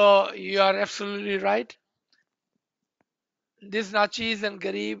 So you are absolutely right. This Nachis and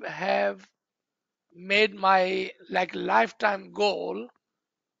Garib have made my like lifetime goal,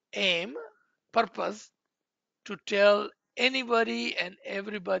 aim, purpose to tell anybody and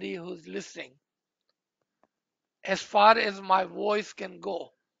everybody who's listening, as far as my voice can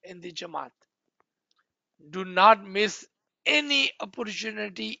go in the Jamaat, do not miss any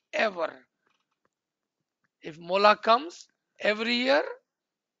opportunity ever. If Mola comes every year,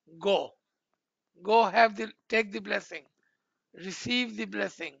 go. Go take the blessing. Receive the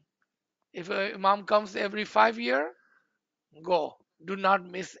blessing. If Imam comes every 5 years, go. Do not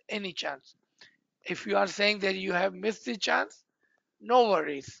miss any chance. If you are saying that you have missed the chance, no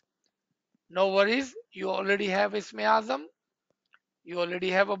worries. No worries. You already have Isme Azam. You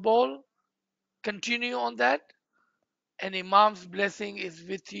already have a bowl. Continue on that. And Imam's blessing is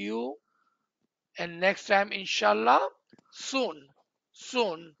with you. And next time, inshallah, soon,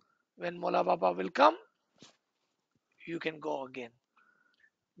 when Mola Baba will come, you can go again.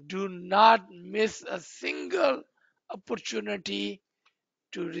 Do not miss a single opportunity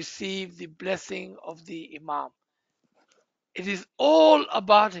to receive the blessing of the Imam. It is all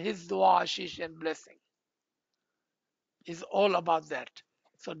about his dua, ashish, and blessing. It's all about that.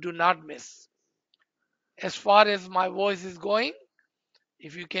 So do not miss. As far as my voice is going,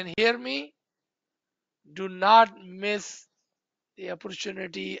 if you can hear me, Do not miss the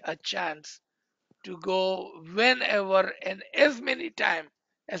opportunity, a chance to go whenever and as many times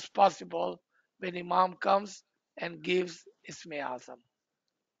as possible when Imam comes and gives Isme Azam.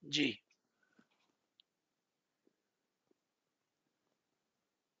 Ji.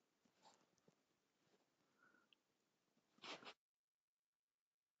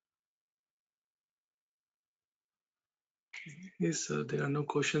 Yes, there are no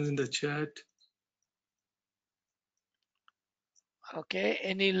questions in the chat. Okay.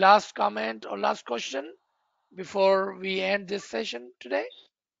 Any last comment or last question before we end this session today?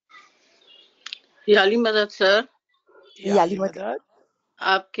 याली मदद sir, Yeah, Ali Madad.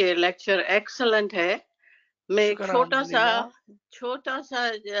 आपके lecture excellent है। मैं एक Shukran, alhamdulillah. छोटा सा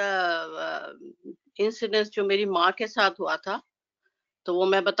incidence जो मेरी माँ के साथ हुआ था, तो वो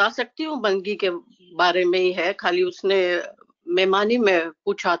मैं बता सकती हूँ। बंगी के बारे में ही है, खाली उसने मेहमानी में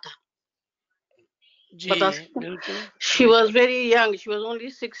पूछा था। बता जी, सकते? बिल्कुल। She was very young, she was only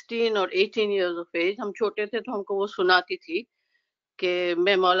 16 और 18 years of age। हम छोटे थे तो हमको वो सुनाती थी कि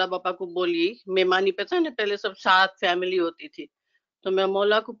मैं मौला बापा को बोली, मेहमानी पे था ना, पहले सब साथ फैमिली होती थी, तो मैं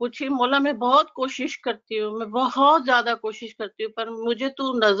मौला को पूछी, मौला मैं बहुत कोशिश करती हूँ, मैं बहुत ज्यादा कोशिश करती हूँ, पर मुझे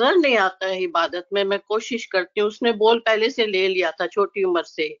तो नजर नहीं आता है इबादत में, मैं कोशिश करती हूँ। उसने बोल पहले से ले लिया था छोटी उम्र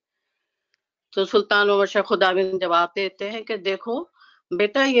से। तो सुल्तान उमर शाह खुदावंद जवाब देते हैं कि देखो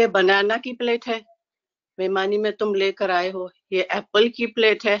बेटा, ये बनाना की प्लेट है, मेहमानी में तुम लेकर आए हो, ये एप्पल की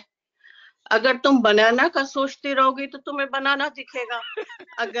प्लेट है। अगर तुम बनाना का सोचती रहोगी तो तुम्हें बनाना दिखेगा,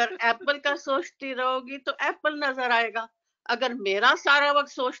 अगर एप्पल का सोचती रहोगी तो एप्पल नजर आएगा, अगर मेरा सारा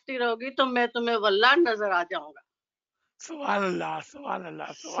वक्त सोचती रहोगी तो मैं तुम्हें वल्लाह नजर आ जाऊंगा। सुभान अल्लाह, सुभान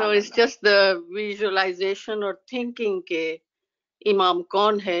अल्लाह, सो सुभान it's Allah. Just the visualisation और थिंकिंग के इमाम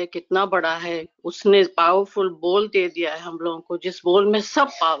कौन है, कितना बड़ा है। उसने पावरफुल बोल दे दिया है हम लोगों को, जिस बोल में सब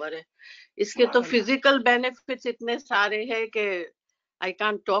पावर है। इसके सुभान तो अल्लाह। फिजिकल बेनिफिट्स इतने सारे हैं कि I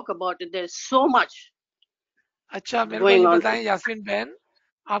can't talk about it, there is so much अच्छा, मेरे को गोइंग ये ऑन। बताएं यास्मीन बहन,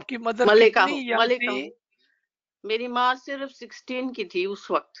 आपकी मदर मलिका कितनी हूँ, यंग मलिका थी? हूँ। मेरी माँ सिर्फ 16 की थी उस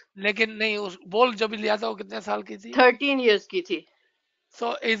वक्त। लेकिन नहीं, उस बोल जब लिया था वो कितने साल की थी? 13 years की थी।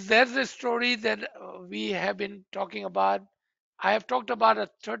 So is there a story that we have been talking about? I have talked about a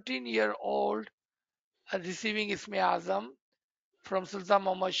 13-year-old receiving Isme Azam from Sultan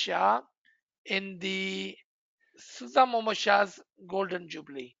Muhammad Shah in the Sultan Muhammad Shah's Golden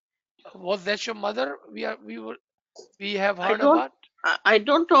Jubilee. Was that your mother? We have I heard don't about. I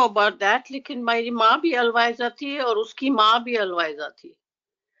don't know about that, लेकिन मेरी माँ भी अलवाइजा थी और उसकी माँ भी अलवाइजा थी।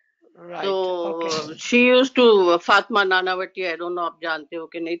 Right. Okay. तो she used to, Fatima Nanavati, I don't know आप जानते हो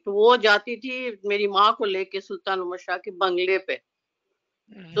कि नहीं, तो वो जाती थी मेरी माँ को लेके सुल्तान उमर शाह के बंगले पे।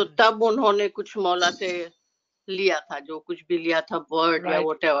 तो Mhm. तब उन्होंने कुछ मौला से लिया था, जो कुछ भी लिया था, बर्ड या Right.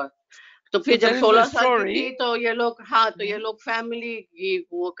 व्हाटएवर। तो So फिर जब there is a 16 साल की थी story. तो ये लोग, हाँ, तो ये Mhm. लोग फैमिली की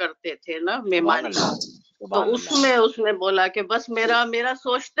वो करते थे ना, मेहमानी। Subhanallah. तो Subhanallah. उसमें उसने बोला कि बस मेरा मेरा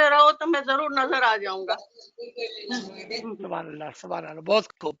सोचते रहो तो मैं जरूर नजर आ जाऊंगा। Subhanallah. Subhanallah. बहुत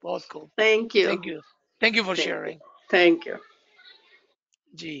खूब, बहुत खूब. Thank you, Thank you. Thank you for thank you, sharing. Thank you.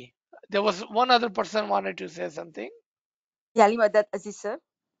 Ji. There was one other person wanted to say something. याली मदद अजीज sir.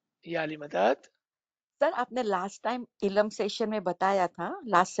 Ya Ali Madad. Sir आपने लास्ट टाइम इलम session में बताया था,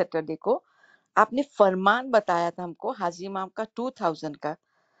 लास्ट सैटरडे को आपने फरमान बताया था हमको हाजी इमाम का 2000 का,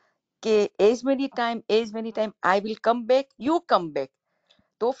 कि as many time I will come back, you come back.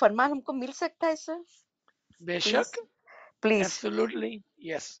 तो फरमान हमको मिल सकता है sir? Please Beshak. Please. Absolutely.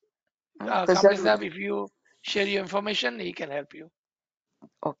 Yes. तो Kamble जरूर। Sahab, if you share your information, he can help you.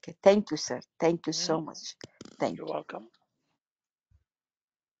 Okay, thank you sir, thank you so Mhm. Much, thank You're you. welcome.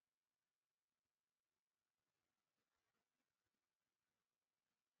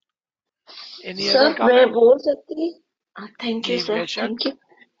 Any sir other मैं comment? बोल सकती? Thank you Ji, sir, Beshak. Thank you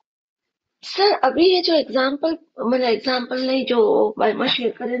sir. अभी ये जो example, मतलब example नहीं, जो बाइमा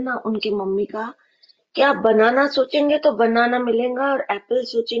share करे ना उनकी मम्मी का, कि आप बनाना सोचेंगे तो बनाना मिलेगा और एप्पल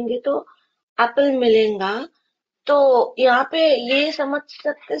सोचेंगे तो एप्पल मिलेगा। तो यहाँ पे ये समझ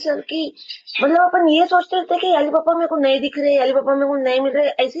सकते सर कि मतलब अपन ये सोचते रहते कि अली पापा मेरे को नहीं दिख रहे, अली पापा मेरे को नहीं मिल रहे,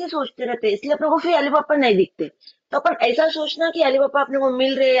 ऐसे ही सोचते रहते, इसलिए अपने को फिर अली पापा नहीं दिखते। तो अपन ऐसा सोचना कि अली पापा अपने को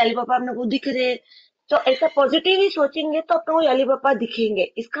मिल रहे, अली पापा अपने को दिख रहे, तो ऐसा पॉजिटिव ही सोचेंगे तो अपने को अली पापा दिखेंगे।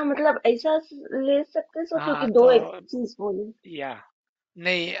 इसका मतलब ऐसा ले सकते सर, क्योंकि हाँ दो एक तो चीज बोली। या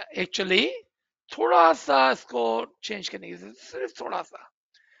नहीं, एक्चुअली थोड़ा सा इसको चेंज करने की जरूरत है, सिर्फ थोड़ा सा।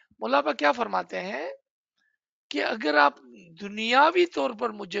 मुल्ला क्या फरमाते हैं कि अगर आप दुनियावी तौर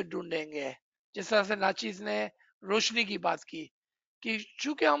पर मुझे ढूंढेंगे, जिस तरह से नाचीज ने रोशनी की बात की, कि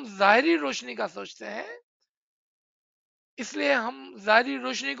चूंकि हम जाहिरी रोशनी का सोचते हैं, इसलिए हम जाहिरी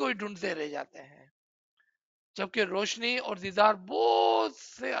रोशनी को ही ढूंढते रह जाते हैं। जबकि रोशनी और दीदार बहुत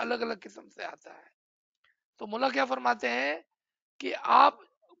से अलग अलग किस्म से आता है। तो मुल्ला क्या फरमाते हैं कि आप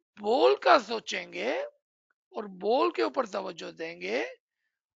बोल का सोचेंगे और बोल के ऊपर तवज्जो देंगे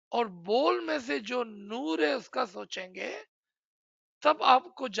और बोल में से जो नूर है उसका सोचेंगे, तब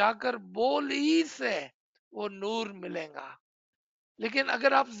आपको जाकर बोल ही से वो नूर मिलेगा। लेकिन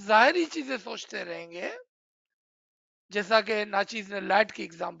अगर आप जाहिरी चीजें सोचते रहेंगे, जैसा कि नाचीज ने लाइट की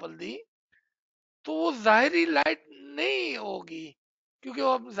एग्जांपल दी, तो वो जाहिरी लाइट नहीं होगी, क्योंकि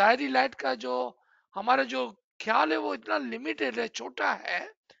वो जाहिरी लाइट का जो हमारा जो ख्याल है वो इतना लिमिटेड है, छोटा है,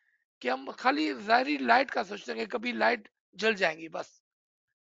 कि हम खाली जाहिरी लाइट का सोचते हैं, कभी लाइट जल जाएंगी बस।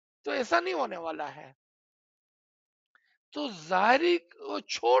 तो ऐसा नहीं होने वाला है। तो जाहिरी को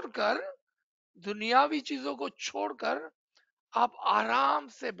छोड़कर, दुनियावी चीजों को छोड़कर आप आराम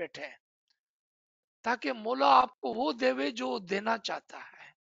से बैठे, ताकि मौला आपको वो देवे जो वो देना चाहता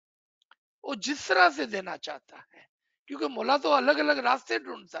है, वो जिस तरह से देना चाहता है। क्योंकि मौला तो अलग अलग रास्ते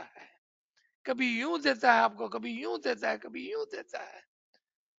ढूंढता है, कभी यूं देता है आपको, कभी यूं देता है, कभी यूं देता है।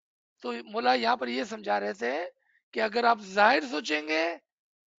 तो मौला यहाँ पर ये समझा रहे थे कि अगर आप जाहिर सोचेंगे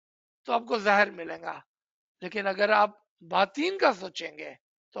तो आपको जाहिर मिलेगा, लेकिन अगर आप बातीन का सोचेंगे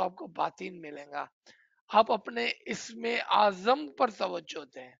तो आपको बातीन मिलेगा। आप अपने इसमें आजम पर तवज्जो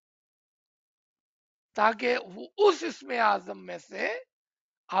दें, ताकि उस इसमें आजम में से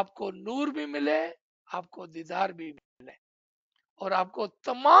आपको नूर भी मिले, आपको दीदार भी मिले, और आपको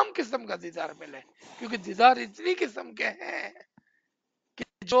तमाम किस्म का दीदार मिले। क्योंकि दीदार इतनी किस्म के हैं कि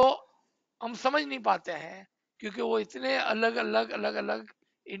जो हम समझ नहीं पाते हैं, क्योंकि वो इतने अलग अलग अलग अलग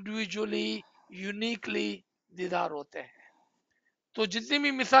इंडिविजुअली यूनिकली दीदार होते हैं। तो जितनी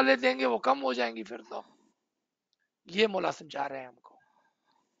भी मिसालें देंगे वो कम हो जाएंगी फिर। तो ये मौला समझा रहे हैं हमको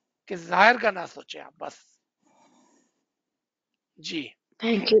कि जाहिर का ना सोचे आप बस। जी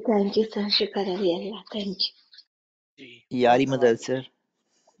थैंक यू सर, शुक्र है अल्लाह, थैंक यू। जी, Yari बहुत Madad, sir.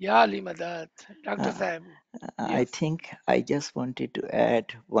 या अली मदद डॉक्टर Uh, साहब। I yes, think I just wanted to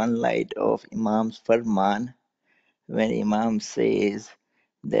add one line of Imam's Farman when Imam says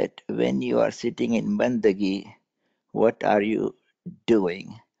that when you are sitting in Bandagi, what are you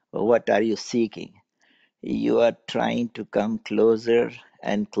doing? Or what are you seeking? You are trying to come closer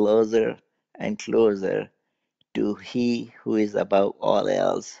and closer and closer to He who is above all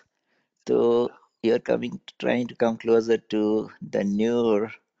else. So you're trying to come closer to the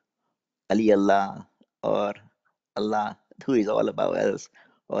Nur Ali Allah और अल्लाह who is all above else.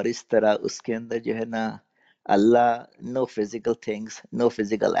 और इस तरह उसके अंदर जो है ना Allah, no physical things, no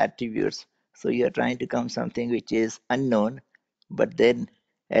physical attributes. So you are trying to come something which is unknown. But then,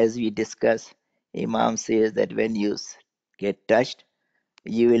 as we discuss, Imam says that when you get touched,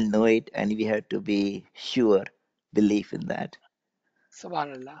 you will know it, and we have to be sure, belief in that.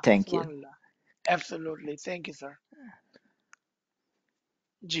 सुभान अल्लाह, Thank you. सुभान अल्लाह, absolutely, thank you sir.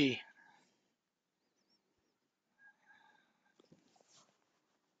 Ji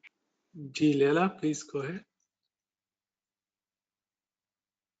Ji Leila, please go ahead.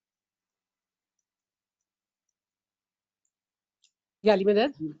 या अली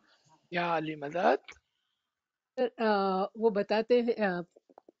मदद। या अली मदद। वो बताते हैं,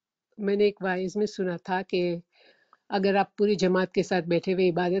 मैंने एक वाइज में सुना था कि अगर आप पूरी जमात के साथ बैठे हुए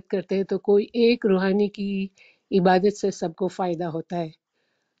इबादत करते हैं तो कोई एक रूहानी की इबादत से सबको फायदा होता है।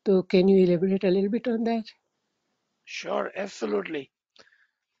 तो can you elaborate a little bit on that? Sure, absolutely.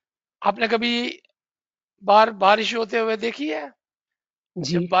 आपने कभी बारिश होते हुए देखी है?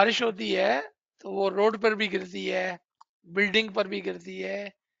 जी जब बारिश होती है तो वो रोड पर भी गिरती है, बिल्डिंग पर भी गिरती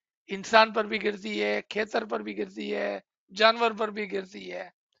है, इंसान पर भी गिरती है, खेतर पर भी गिरती है, जानवर पर भी गिरती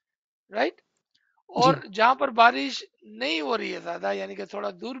है, राइट। जी और जहां पर बारिश नहीं हो रही है ज्यादा, यानी कि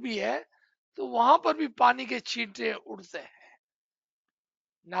थोड़ा दूर भी है, तो वहां पर भी पानी के छींटे उड़ते हैं।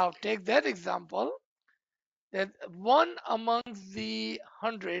 Now take that example, that one amongst the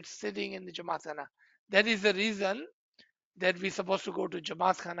hundred sitting in the Jamaat Khana. That is the reason that we're supposed to go to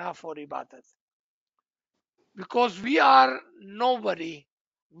Jamaat Khana for Ibadat. Because we are nobody,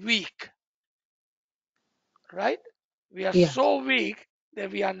 weak, right? We are या so weak that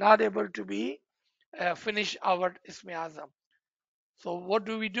we are not able to be finish our Ismi Azam. So what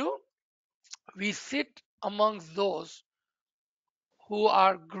do? We sit amongst those who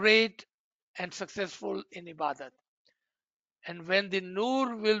are great and successful in Ibadat. And when the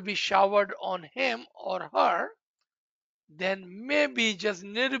Nur will be showered on him or her, then maybe just a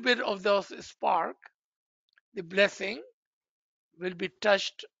little bit of those spark, the blessing will be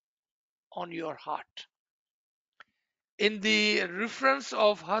touched on your heart. In the reference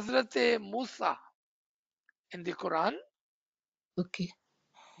of Hazrat Musa in the Quran, okay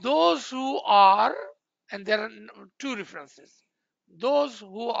those who are and there are two references. Those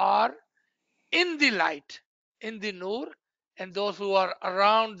who are in the light, in the nur, and those who are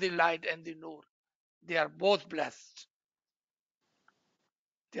around the light and the nur, they are both blessed.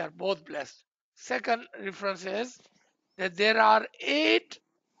 They are both blessed. Second reference is that there are 8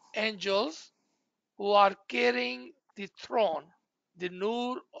 angels who are carrying the throne, the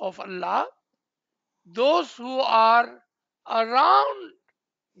nur of Allah. Those who are around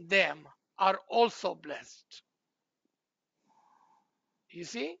them are also blessed. You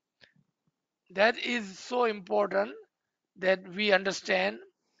see, that is so important that we understand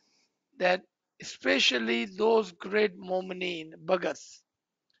that, especially those great mu'mineen, bhagas,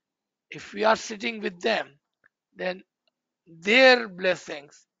 if we are sitting with them, then their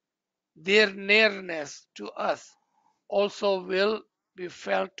blessings, their nearness to us also will be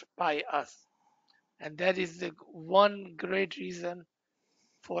felt by us. And that is the one great reason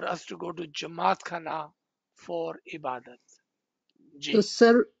for us to go to Jamaat Khana for ibadat. तो Ji.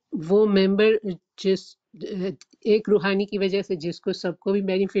 Sir वो member जिस एक रूहानी की वजह से जिसको सबको भी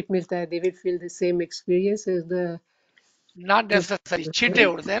बेनिफिट मिलता है, they will feel the same experience as the Not necessary. छींटे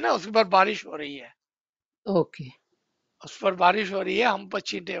उड़ते हैं ना, उसके ऊपर बारिश हो रही है, okay. उस पर बारिश हो रही है, हम पर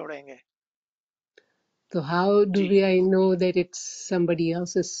छींटे उड़ेंगे. So how do ji. I know that it's somebody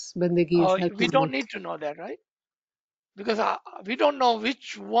else's bandagi is We helping don't me? need to know that, right? Because we don't know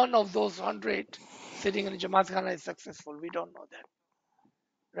which one of those 100 sitting in Jamaat Khana is successful. We don't know that,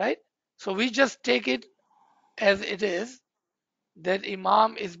 right? So we just take it as it is, that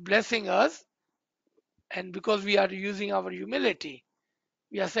Imam is blessing us, and because we are using our humility,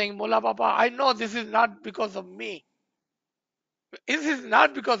 we are saying, Mola Papa, I know this is not because of me. This is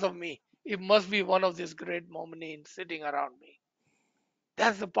not because of me. It must be one of these great mu'mineen sitting around me.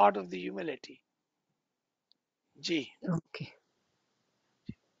 That's the part of the humility. Ji, Okay.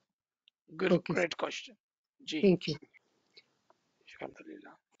 good, Okay. great question. Ji, Thank you.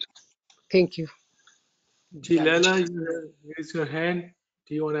 alhamdulillah. Thank you. Ji Thank you. Laila, you have raised your hand.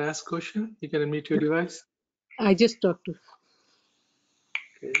 Do you want to ask a question? You can unmute your device. I just talked to.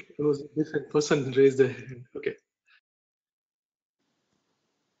 Okay, it was a different person who raised their hand. Okay.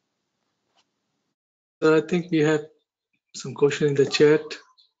 So I think we have some question in the chat.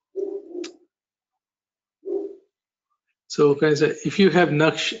 So guys, if you have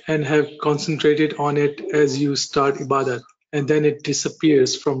Naksh and have concentrated on it as you start Ibadat, and then it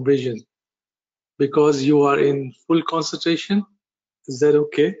disappears from vision because you are in full concentration, is that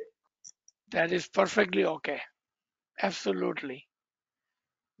okay? That is perfectly okay. Absolutely.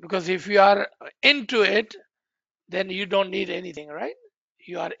 Because if you are into it, then you don't need anything, right?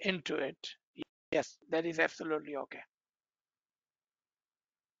 You are into it. Yes, that is absolutely okay.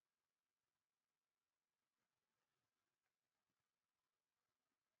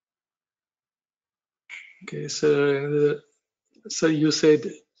 Okay, so you said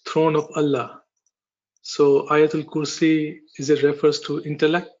throne of Allah. So Ayatul Kursi, is it refers to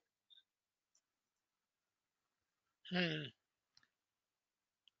intellect? Hmm.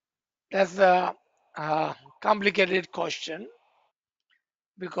 That's a complicated question,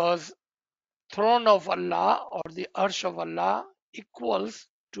 because throne of Allah or the arsh of Allah equals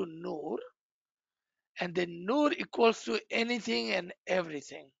to Nur, and the Nur equals to anything and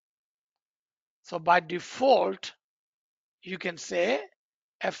everything. So by default, you can say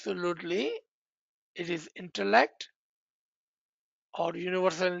absolutely it is intellect or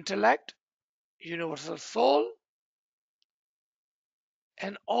universal intellect, universal soul,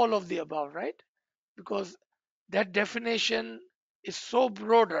 and all of the above, right? Because that definition is so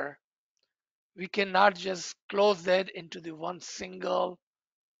broader, we cannot just close that into the one single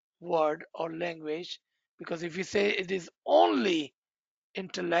word or language. Because if you say it is only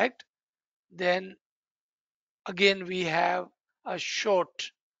intellect, then again we have a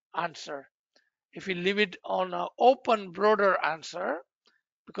short answer. If we leave it on an open, broader answer,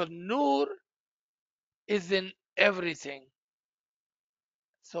 because Nur is in everything,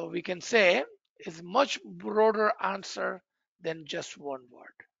 so we can say it's much broader answer than just one word.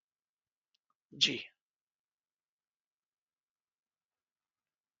 G.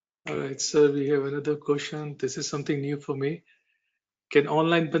 All right, sir, we have another question. This is something new for me. Can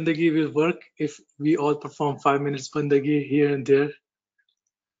online bandagi will work if we all perform 5 minutes bandagi here and there?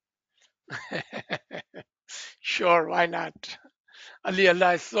 Sure, why not? Ali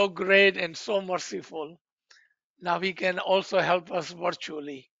Allah is so great and so merciful. Now He can also help us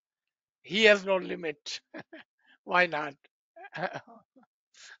virtually. He has no limit. Why not?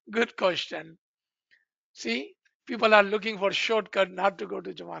 Good question. See, people are looking for shortcut not to go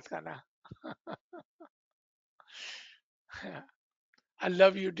to Jamaat Khana. I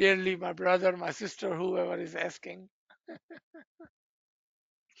love you dearly, my brother, my sister, whoever is asking.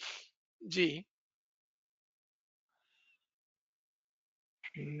 Ji.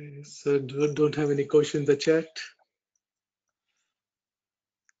 So don't have any question in the chat.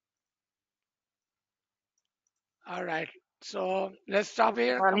 All right. So let's stop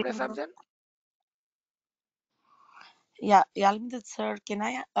here, Kamle Sahib then. Yeah, Yalmindit sir, can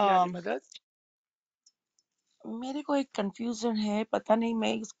I Yeah, Ali Madad. मेरे को एक confusion है, पता नहीं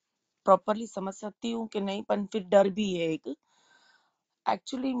मैं properly समझ सकती हूँ कि नहीं, पर फिर डर भी है एक।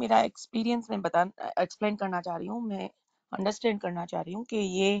 एक्चुअली मेरा एक्सपीरियंस मैं एक्सप्लेन करना चाह रही हूँ, मैं अंडरस्टैंड करना चाह रही हूँ कि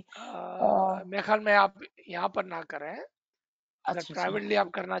ये मेरे ख्याल में आप यहाँ पर ना करें, अगर अच्छा प्राइवेटली आप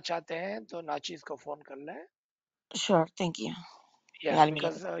करना चाहते हैं तो नाचीज को फोन कर लें. Sure, thank you Yeah,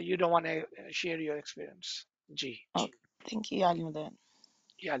 because you don't want to share your experience. Ji. Thank you यालिमदन.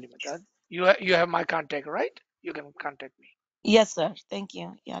 Yeah, Ali Madad. You have my contact, right? You can contact me. Yes sir, thank you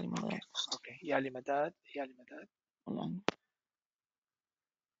यालिमदन. Okay. Yeah, Ali Madad. Yeah, Ali Madad.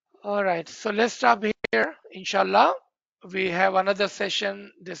 All right. So let's stop here. Inshallah, we have another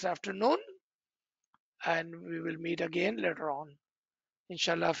session this afternoon, and we will meet again later on.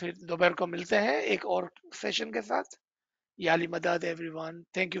 Inshallah, फिर दोपहर को मिलते हैं एक और session के साथ. Ya Ali Madad, everyone.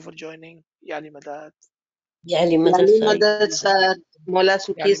 Thank you for joining. Ya Ali Madad. याली मदद याली सर. मदद सर, मौला Ya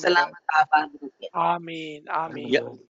सुखी Ali Madad. सलामत आबाद रखे. Ameen. Ameen.